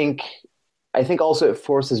I think also it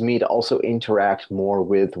forces me to also interact more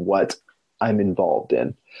with what I'm involved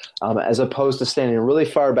in, as opposed to standing really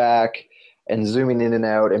far back and zooming in and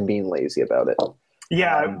out and being lazy about it.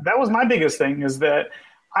 Yeah, that was my biggest thing is that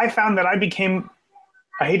I found that I became,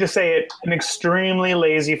 I hate to say it, an extremely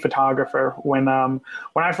lazy photographer. When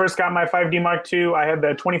I first got my 5D Mark II, I had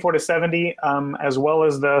the 24 to 70, as well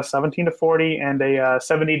as the 17 to 40 and a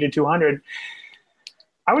 70 to 200.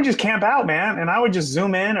 I would just camp out, man, and I would just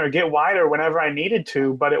zoom in or get wider whenever I needed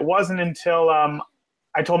to. But it wasn't until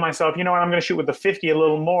I told myself, you know what, I'm going to shoot with the 50 a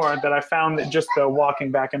little more, that I found that just the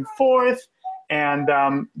walking back and forth and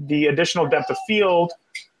the additional depth of field,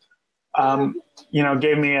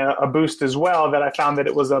 gave me a boost as well, that I found that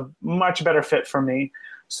it was a much better fit for me.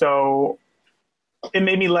 So it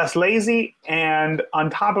made me less lazy. And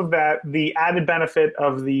on top of that, the added benefit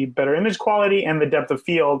of the better image quality and the depth of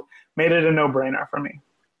field made it a no-brainer for me.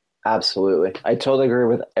 Absolutely. I totally agree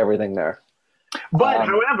with everything there. But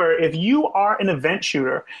however, if you are an event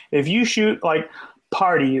shooter, if you shoot like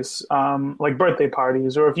parties, like birthday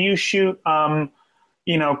parties, or if you shoot,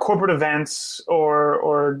 corporate events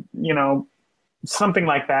or something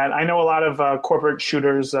like that. I know a lot of corporate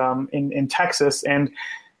shooters in Texas, and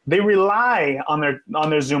they rely on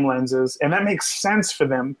their zoom lenses, and that makes sense for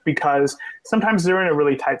them because sometimes they're in a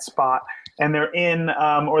really tight spot and they're in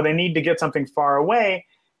or they need to get something far away,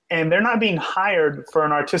 and they're not being hired for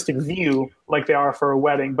an artistic view like they are for a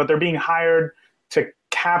wedding, but they're being hired to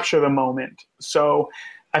capture the moment. So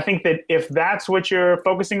I think that if that's what you're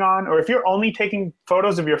focusing on, or if you're only taking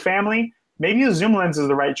photos of your family, maybe a zoom lens is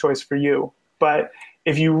the right choice for you. But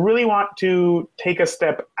if you really want to take a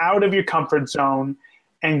step out of your comfort zone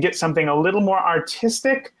and get something a little more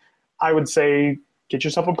artistic, I would say get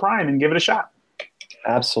yourself a prime and give it a shot.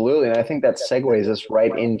 Absolutely. And I think that segues us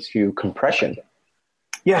right into compression.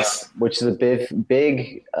 Yes. Which is a big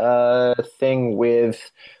thing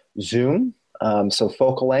with zoom, so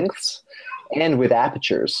focal lengths, and with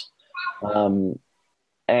apertures. And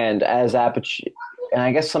as aperture, and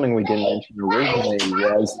I guess something we didn't mention originally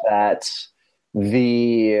was that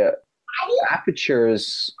the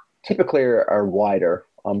apertures typically are wider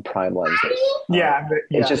on prime lenses. Yeah.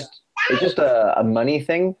 It's just a money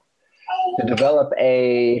thing to develop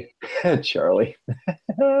a Charlie.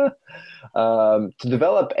 To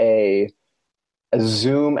develop a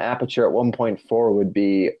zoom aperture at 1.4 would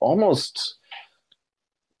be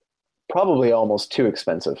probably almost too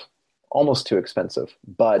expensive.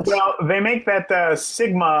 But well, they make that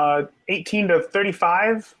Sigma 18 to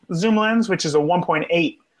 35 zoom lens, which is a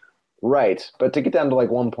 1.8. Right, but to get down to like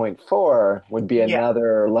 1.4 would be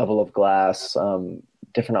another level of glass,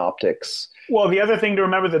 different optics. Well, the other thing to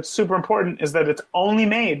remember that's super important is that it's only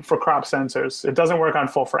made for crop sensors. It doesn't work on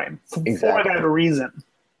full frame for that reason.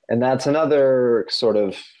 And that's another sort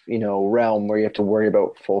of, realm where you have to worry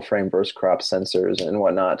about full frame versus crop sensors and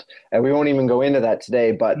whatnot. And we won't even go into that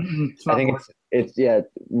today, but I think it's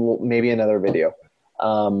maybe another video.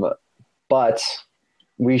 But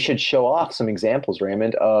we should show off some examples,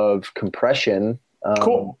 Raymond, of compression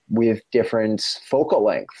with different focal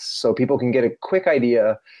lengths so people can get a quick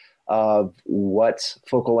idea of what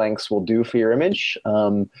focal lengths will do for your image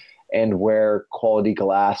and where quality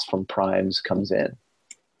glass from primes comes in.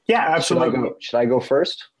 Yeah, absolutely. Should I go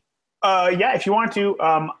first? Yeah, if you want to.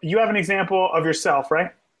 You have an example of yourself, right?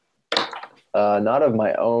 Not of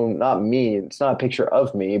my own, not me. It's not a picture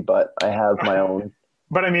of me, but I have my own.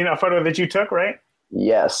 But I mean, a photo that you took, right?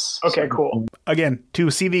 Yes. Okay, cool. Again, to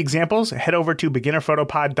see the examples, head over to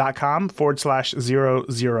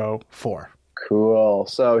beginnerphotopod.com/004. Cool.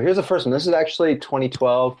 So here's the first one. This is actually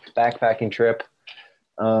 2012 backpacking trip.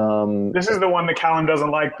 This is the one that Callum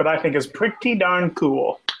doesn't like, but I think is pretty darn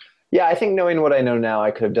cool. Yeah, I think knowing what I know now,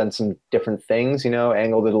 I could have done some different things,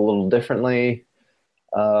 angled it a little differently,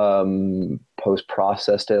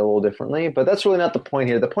 post-processed it a little differently. But that's really not the point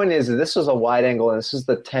here. The point is that this was a wide angle, and this is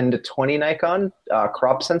the 10 to 20 Nikon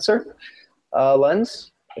crop sensor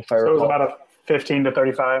lens, if I recall. So it was about a 15 to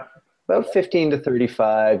 35. About 15 to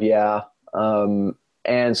 35, yeah. And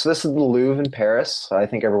so this is the Louvre in Paris. I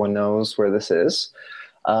think everyone knows where this is.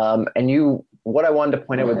 What I wanted to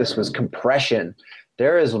point out with this was compression.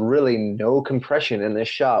 There is really no compression in this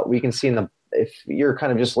shot. We can see if you're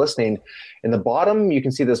kind of just listening, in the bottom, you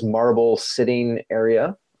can see this marble sitting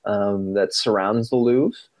area that surrounds the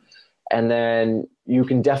Louvre. And then you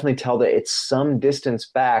can definitely tell that it's some distance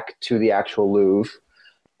back to the actual Louvre.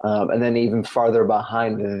 And then even farther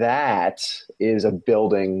behind that is a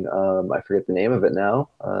building. I forget the name of it now.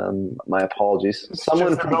 My apologies.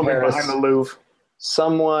 Someone from Paris. Behind the Louvre.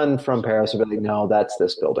 Someone from Paris will be like, no, that's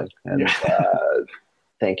this building. And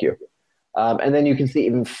thank you. And then you can see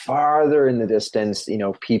even farther in the distance,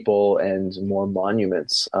 people and more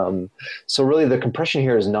monuments. So really the compression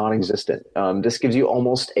here is non-existent. This gives you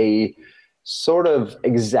almost a sort of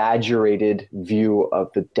exaggerated view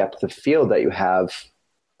of the depth of field that you have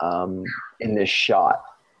in this shot.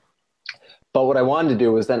 But what I wanted to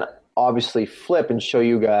do was then obviously flip and show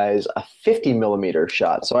you guys a 50 millimeter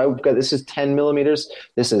shot. So I've got, this is 10 millimeters.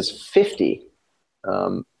 This is 50.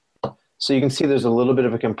 So you can see there's a little bit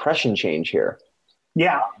of a compression change here.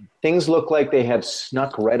 Yeah. Things look like they have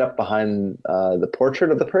snuck right up behind the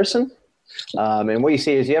portrait of the person. And what you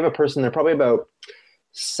see is you have a person, they're probably about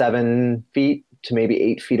 7 feet to maybe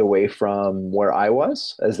 8 feet away from where I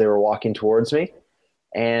was as they were walking towards me.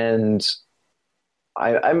 And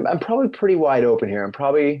I'm probably pretty wide open here. I'm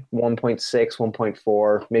probably 1.6,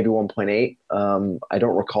 1.4, maybe 1.8. I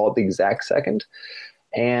don't recall at the exact second.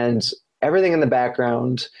 And everything in the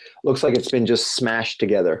background looks like it's been just smashed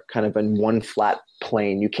together, kind of in one flat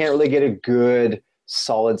plane. You can't really get a good,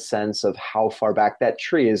 solid sense of how far back that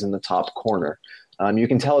tree is in the top corner. You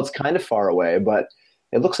can tell it's kind of far away, but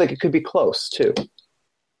it looks like it could be close too.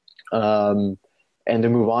 And to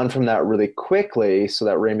move on from that really quickly so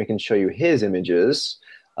that Raymond can show you his images,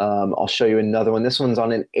 I'll show you another one. This one's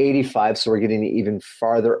on an 85, so we're getting even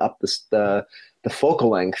farther up the focal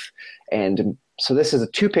length. And so this is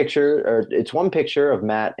it's one picture of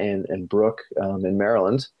Matt and Brooke in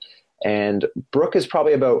Maryland. And Brooke is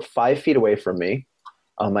probably about 5 feet away from me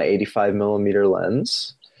on my 85 millimeter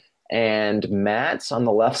lens. And Matt's on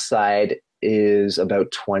the left side is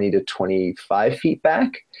about 20 to 25 feet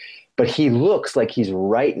back. But he looks like he's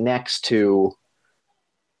right next to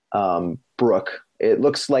Brooke. It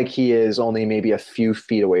looks like he is only maybe a few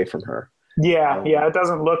feet away from her. Yeah, it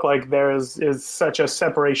doesn't look like there is such a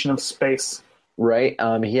separation of space. Right.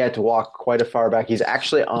 He had to walk quite a far back. He's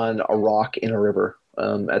actually on a rock in a river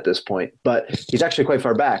at this point, but he's actually quite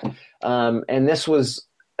far back. And this was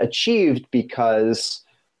achieved because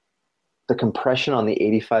the compression on the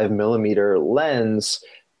 85 millimeter lens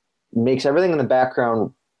makes everything in the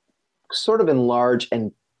background sort of enlarge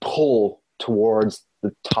and pull towards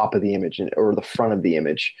the top of the image or the front of the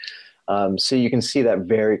image. So you can see that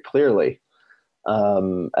very clearly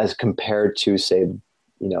as compared to, say,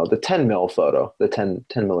 the 10 mil photo, the 10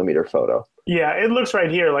 millimeter photo. Yeah, it looks right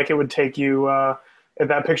here like it would take you at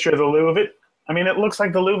that picture of the Louvre. It looks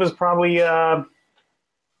like the Louvre is probably, I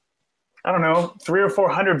don't know, 300 or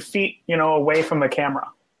 400 feet, away from the camera.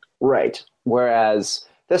 Right. Whereas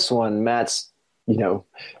this one, Matt's, the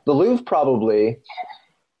Louvre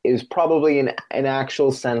is probably in an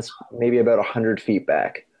actual sense, maybe about 100 feet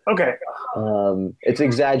back. Okay. It's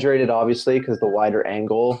exaggerated, obviously, because the wider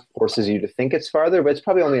angle forces you to think it's farther, but it's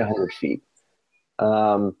probably only 100 feet.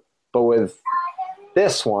 But with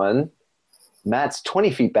this one, Matt's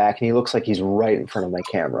 20 feet back, and he looks like he's right in front of my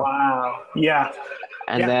camera. Wow. Yeah.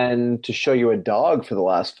 And then to show you a dog for the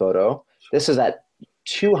last photo, this is at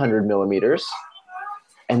 200 millimeters.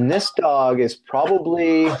 And this dog is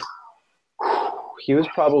he was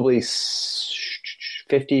probably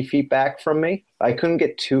 50 feet back from me. I couldn't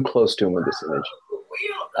get too close to him with this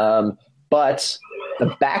image. But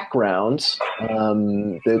the background,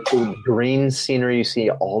 the green scenery you see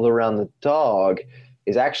all around the dog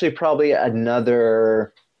is actually probably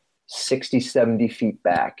another 60, 70 feet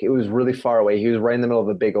back. It was really far away. He was right in the middle of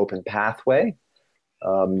a big open pathway,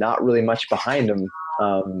 not really much behind him.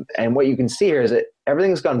 And what you can see here is that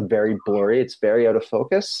everything's gone very blurry. It's very out of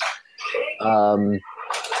focus.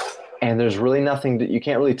 And there's really nothing that you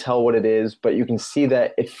can't really tell what it is, but you can see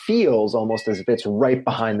that it feels almost as if it's right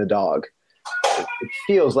behind the dog. It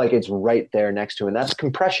feels like it's right there next to him. And that's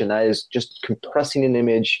compression. That is just compressing an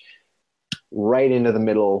image right into the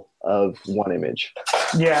middle of one image.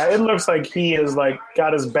 Yeah, it looks like he is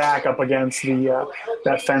got his back up against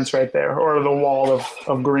that fence right there, or the wall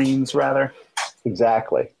of greens rather.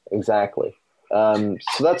 Exactly. So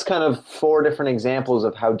that's kind of 4 different examples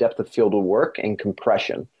of how depth of field will work, and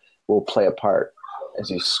compression will play a part. As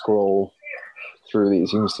you scroll through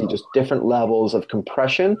these, you can see just different levels of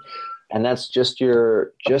compression, and that's just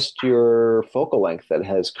your focal length that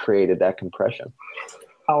has created that compression.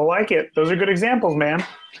 I like it. Those are good examples, man.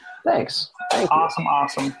 Thanks. Thank you.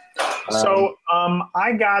 Awesome. So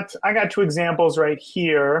I got 2 examples right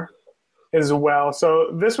here as well.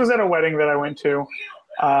 So this was at a wedding that I went to.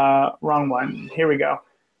 Wrong one. Here we go.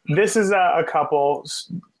 This is a couple,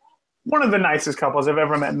 one of the nicest couples I've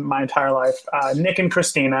ever met in my entire life. Nick and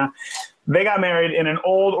Christina. They got married in an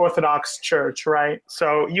old Orthodox church, right?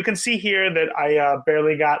 So you can see here that I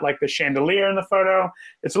barely got the chandelier in the photo.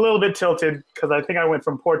 It's a little bit tilted because I think I went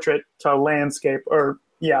from portrait to landscape, from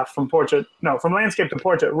landscape to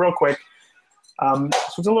portrait real quick. So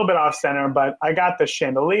it's a little bit off center, but I got the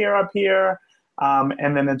chandelier up here,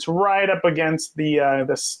 and then it's right up against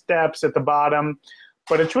the steps at the bottom,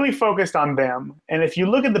 but it's really focused on them. And if you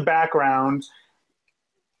look at the background,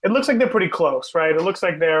 it looks like they're pretty close, right? It looks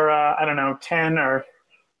like they're,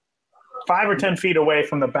 5 or 10 feet away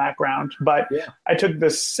from the background. But yeah. I took the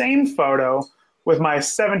same photo with my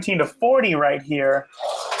 17 to 40 right here,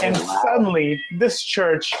 and suddenly this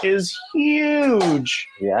church is huge.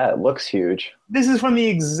 Yeah, it looks huge. This is from the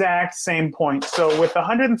exact same point. So with the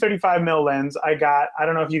 135 mil lens, I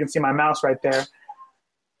don't know if you can see my mouse right there,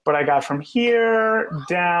 but I got from here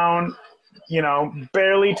down,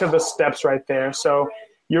 barely to the steps right there. So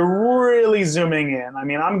you're really zooming in.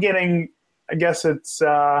 I'm getting, I guess it's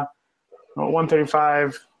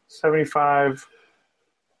 135, 75,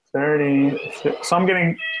 30. So I'm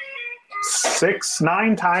getting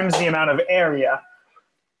 9 times the amount of area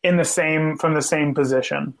from the same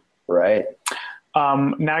position. Right.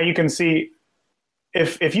 Now you can see,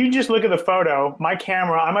 if you just look at the photo, my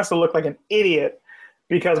camera, I must have looked like an idiot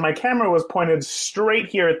because my camera was pointed straight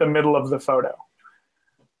here at the middle of the photo.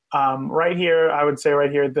 Right here, I would say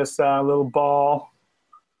right here, this little ball,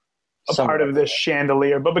 a part of this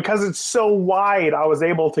chandelier. But because it's so wide, I was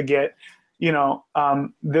able to get,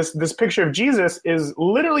 this picture of Jesus is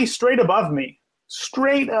literally straight above me.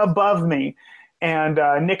 And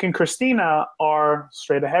Nick and Christina are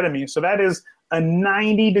straight ahead of me. So that is a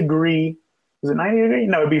 90-degree, is it 90 degree?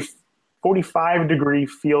 No, it'd be 45-degree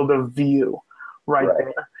field of view right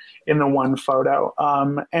there in the one photo.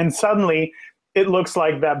 And suddenly it looks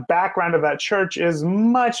like that background of that church is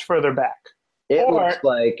much further back. It looks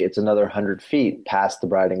like it's another 100 feet past the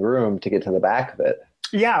bride and groom to get to the back of it.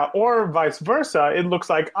 Yeah, or vice versa. It looks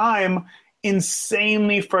like I'm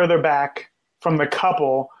insanely further back from the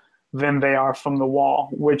couple than they are from the wall,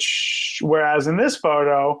 whereas in this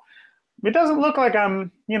photo, it doesn't look like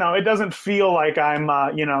I'm, it doesn't feel like I'm,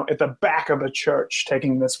 at the back of a church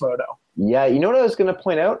taking this photo. Yeah, you know what I was going to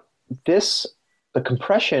point out? The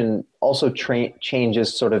compression also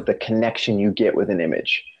changes sort of the connection you get with an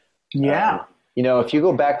image. Yeah. If you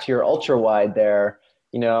go back to your ultra wide there,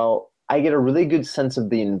 I get a really good sense of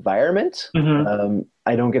the environment. Mm-hmm.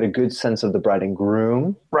 I don't get a good sense of the bride and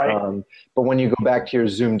groom. Right. But when you go back to your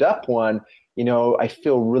zoomed up one, I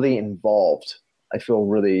feel really involved. I feel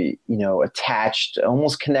really, attached,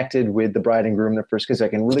 almost connected with the bride and groom first because I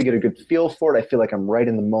can really get a good feel for it. I feel like I'm right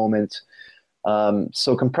in the moment.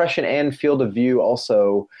 So compression and field of view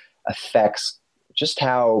also affects just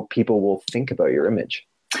how people will think about your image.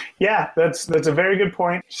 Yeah, that's a very good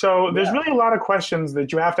point. So there's really a lot of questions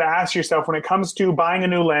that you have to ask yourself when it comes to buying a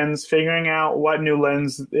new lens, figuring out what new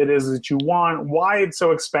lens it is that you want, why it's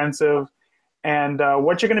so expensive, and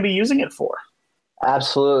what you're going to be using it for.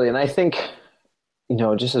 Absolutely. And I think,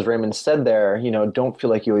 just as Raymond said there, don't feel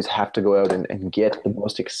like you always have to go out and get the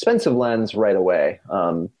most expensive lens right away.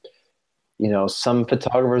 Some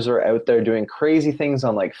photographers are out there doing crazy things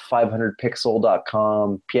on like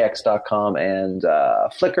 500pixel.com, px.com, and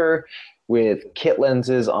Flickr with kit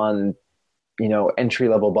lenses on,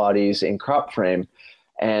 entry-level bodies in crop frame.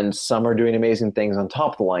 And some are doing amazing things on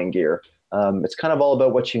top of the line gear. It's kind of all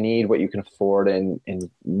about what you need, what you can afford, and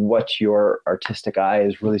what your artistic eye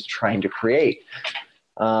is really trying to create.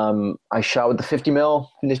 I shot with the 50mm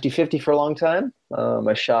Nifty 50 for a long time.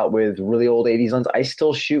 I shot with really old 80s lens. I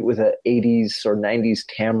still shoot with an 80s or 90s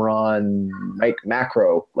Tamron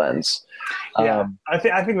macro lens. Yeah, I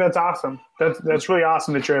think that's awesome. That's really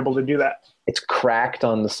awesome that you're able to do that. It's cracked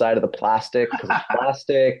on the side of the plastic because it's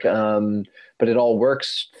plastic, but it all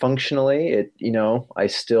works functionally. I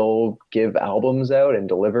still give albums out and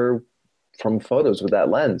deliver from photos with that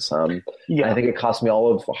lens. I think it cost me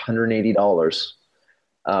all of $180.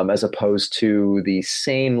 As opposed to the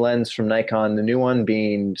same lens from Nikon, the new one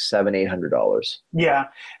being $700-800. Yeah,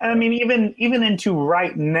 and I mean, even into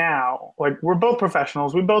right now, like we're both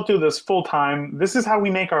professionals, we both do this full time. This is how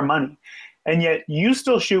we make our money, and yet you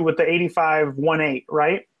still shoot with the 85-1.8,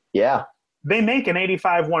 right? Yeah. They make an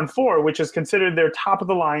 85-1.4, which is considered their top of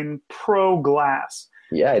the line pro glass.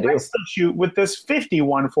 Yeah, I do. I still shoot with this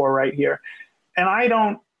 50-1.4 right here, and I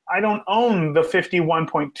don't own the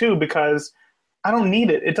 50-1.2 because I don't need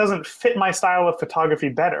it. It doesn't fit my style of photography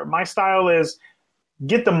better. My style is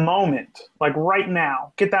get the moment, like right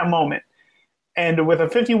now, get that moment. And with a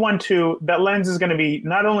 50-1.2, that lens is going to be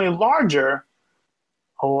not only larger,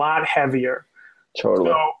 a lot heavier. Totally.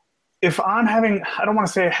 So if I'm I don't want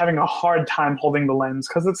to say having a hard time holding the lens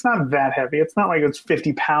because it's not that heavy. It's not like it's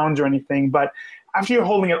 50 pounds or anything, but after you're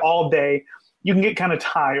holding it all day, you can get kind of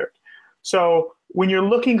tired. So when you're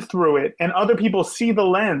looking through it and other people see the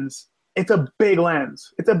lens, it's a big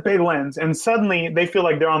lens. It's a big lens. And suddenly they feel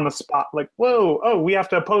like they're on the spot. Like, whoa, oh, we have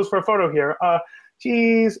to pose for a photo here.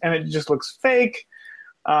 Geez. And it just looks fake.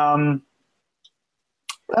 That's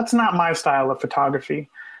not my style of photography.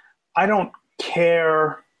 I don't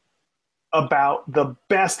care about the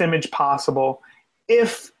best image possible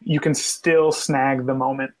if you can still snag the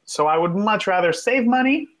moment. So I would much rather save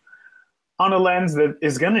money on a lens that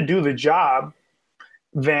is going to do the job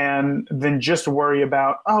than just worry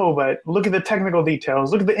about, but look at the technical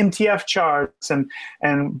details, look at the MTF charts,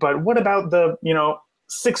 but what about the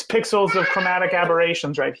 6 pixels of chromatic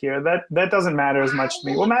aberrations right here? That doesn't matter as much to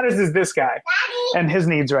me. What matters is this guy and his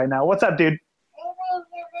needs right now. What's up, dude?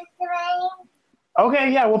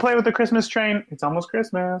 Okay, yeah, we'll play with the Christmas train. It's almost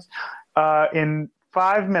Christmas. In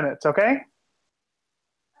 5 minutes, okay?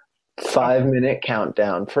 5-minute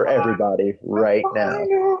countdown for everybody right now.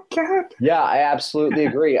 Oh, God. Yeah, I absolutely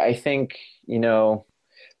agree. I think,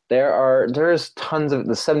 there's tons of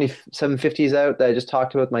the 750s out that I just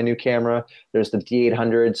talked about with my new camera. There's the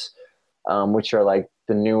D800s, which are like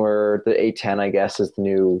the newer, the A10, I guess, is the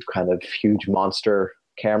new kind of huge monster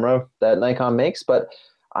camera that Nikon makes. But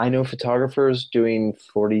I know photographers doing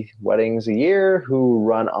 40 weddings a year who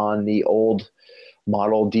run on the old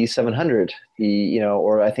model D700,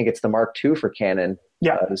 or I think it's the Mark II for Canon.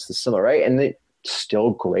 Yeah. It's the similar, right? And they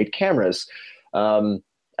still great cameras. I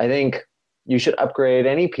think you should upgrade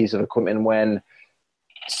any piece of equipment when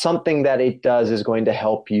something that it does is going to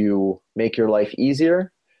help you make your life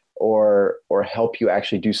easier or help you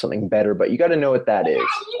actually do something better. But you got to know what that is.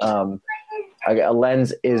 A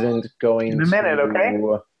lens isn't going in a minute, okay?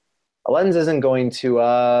 A lens isn't going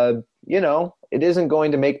to, it isn't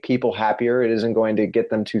going to make people happier. It isn't going to get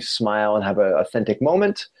them to smile and have an authentic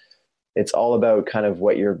moment. It's all about kind of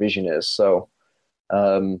what your vision is. So,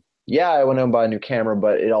 I want to buy a new camera,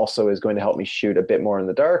 but it also is going to help me shoot a bit more in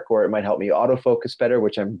the dark, or it might help me autofocus better,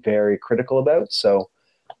 which I'm very critical about. So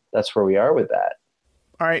that's where we are with that.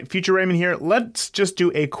 All right, Future Raymond here. Let's just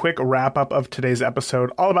do a quick wrap up of today's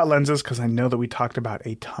episode, all about lenses, because I know that we talked about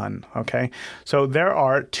a ton, okay? So there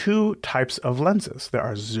are two types of lenses. There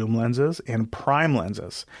are zoom lenses and prime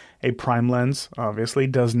lenses. A prime lens, obviously,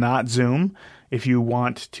 does not zoom. If you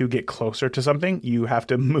want to get closer to something, you have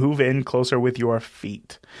to move in closer with your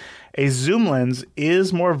feet. A zoom lens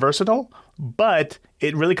is more versatile, but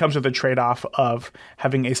it really comes with a trade-off of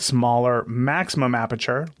having a smaller maximum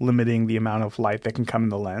aperture, limiting the amount of light that can come in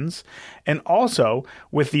the lens. And also,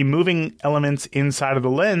 with the moving elements inside of the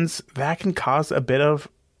lens, that can cause a bit of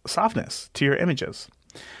softness to your images.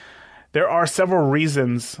 There are several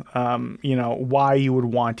reasons, why you would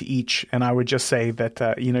want each. And I would just say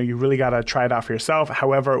that, you really got to try it out for yourself.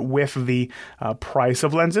 However, with the price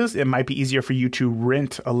of lenses, it might be easier for you to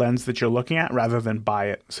rent a lens that you're looking at rather than buy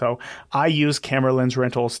it. So I use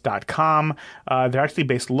cameralensrentals.com. They're actually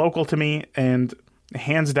based local to me and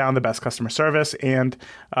hands down the best customer service and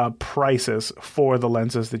prices for the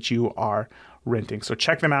lenses that you are renting. So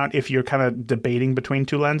check them out if you're kind of debating between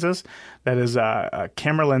two lenses. That is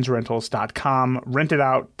cameralensrentals.com. Rent it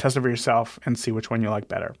out, test it for yourself, and see which one you like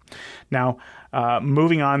better. Now,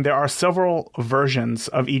 moving on, there are several versions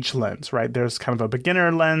of each lens, right? There's kind of a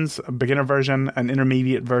beginner lens, a beginner version, an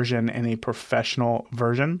intermediate version, and a professional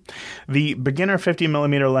version. The beginner 50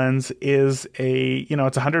 millimeter lens is it's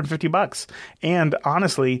 $150. And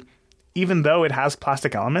honestly, even though it has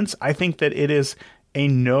plastic elements, I think that it is a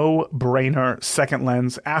no-brainer second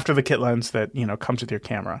lens after the kit lens that, comes with your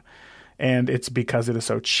camera. And it's because it is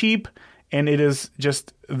so cheap, and it is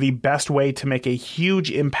just the best way to make a huge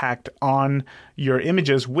impact on your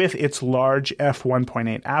images with its large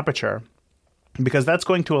f1.8 aperture, because that's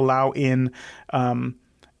going to allow in a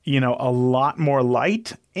lot more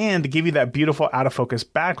light and give you that beautiful out of focus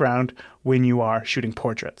background when you are shooting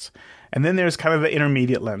portraits. And then there's kind of the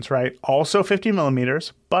intermediate lens, right? Also 50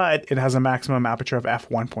 millimeters, but it has a maximum aperture of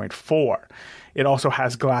f1.4. It also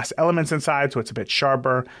has glass elements inside, so it's a bit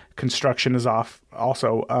sharper. Construction is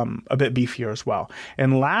also a bit beefier as well.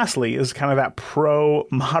 And lastly is kind of that pro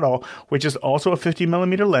model, which is also a 50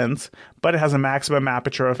 millimeter lens, but it has a maximum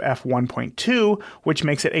aperture of f1.2, which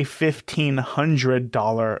makes it a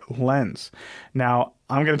 $1,500 lens. Now,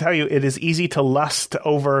 I'm going to tell you, it is easy to lust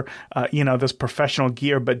over, this professional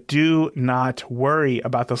gear, but do not worry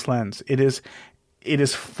about this lens. It is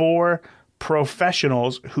for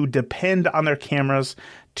professionals who depend on their cameras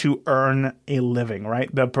to earn a living,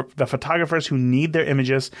 right? The photographers who need their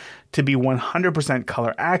images to be 100%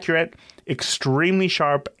 color accurate, extremely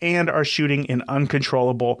sharp, and are shooting in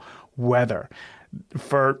uncontrollable weather.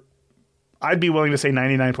 I'd be willing to say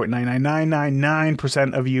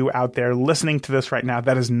 99.99999% of you out there listening to this right now,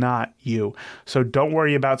 that is not you. So don't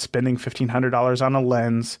worry about spending $1,500 on a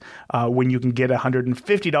lens when you can get a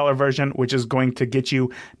 $150 version, which is going to get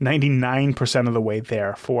you 99% of the way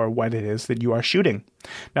there for what it is that you are shooting.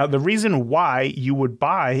 Now, the reason why you would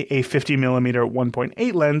buy a 50 millimeter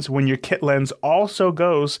 1.8 lens when your kit lens also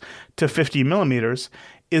goes to 50 millimeters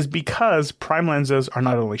is because prime lenses are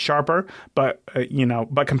not only sharper, but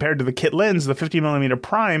compared to the kit lens, the 50 millimeter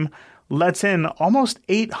prime lets in almost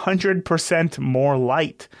 800% more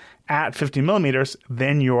light at 50 millimeters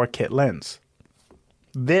than your kit lens.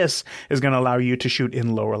 This is going to allow you to shoot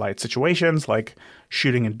in lower light situations like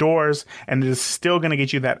shooting indoors, and it is still going to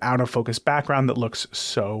get you that out of focus background that looks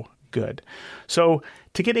so good. So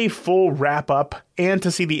to get a full wrap up and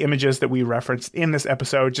to see the images that we referenced in this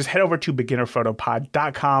episode, just head over to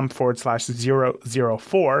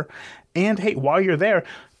beginnerphotopod.com/004. And hey, while you're there,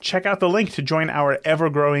 check out the link to join our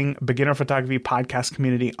ever-growing beginner photography podcast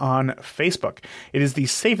community on Facebook. It is the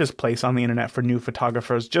safest place on the internet for new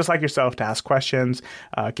photographers just like yourself to ask questions,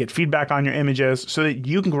 get feedback on your images so that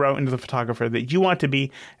you can grow into the photographer that you want to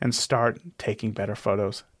be and start taking better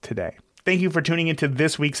photos today. Thank you for tuning into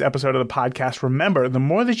this week's episode of the podcast. Remember, the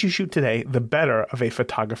more that you shoot today, the better of a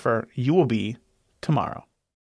photographer you will be tomorrow.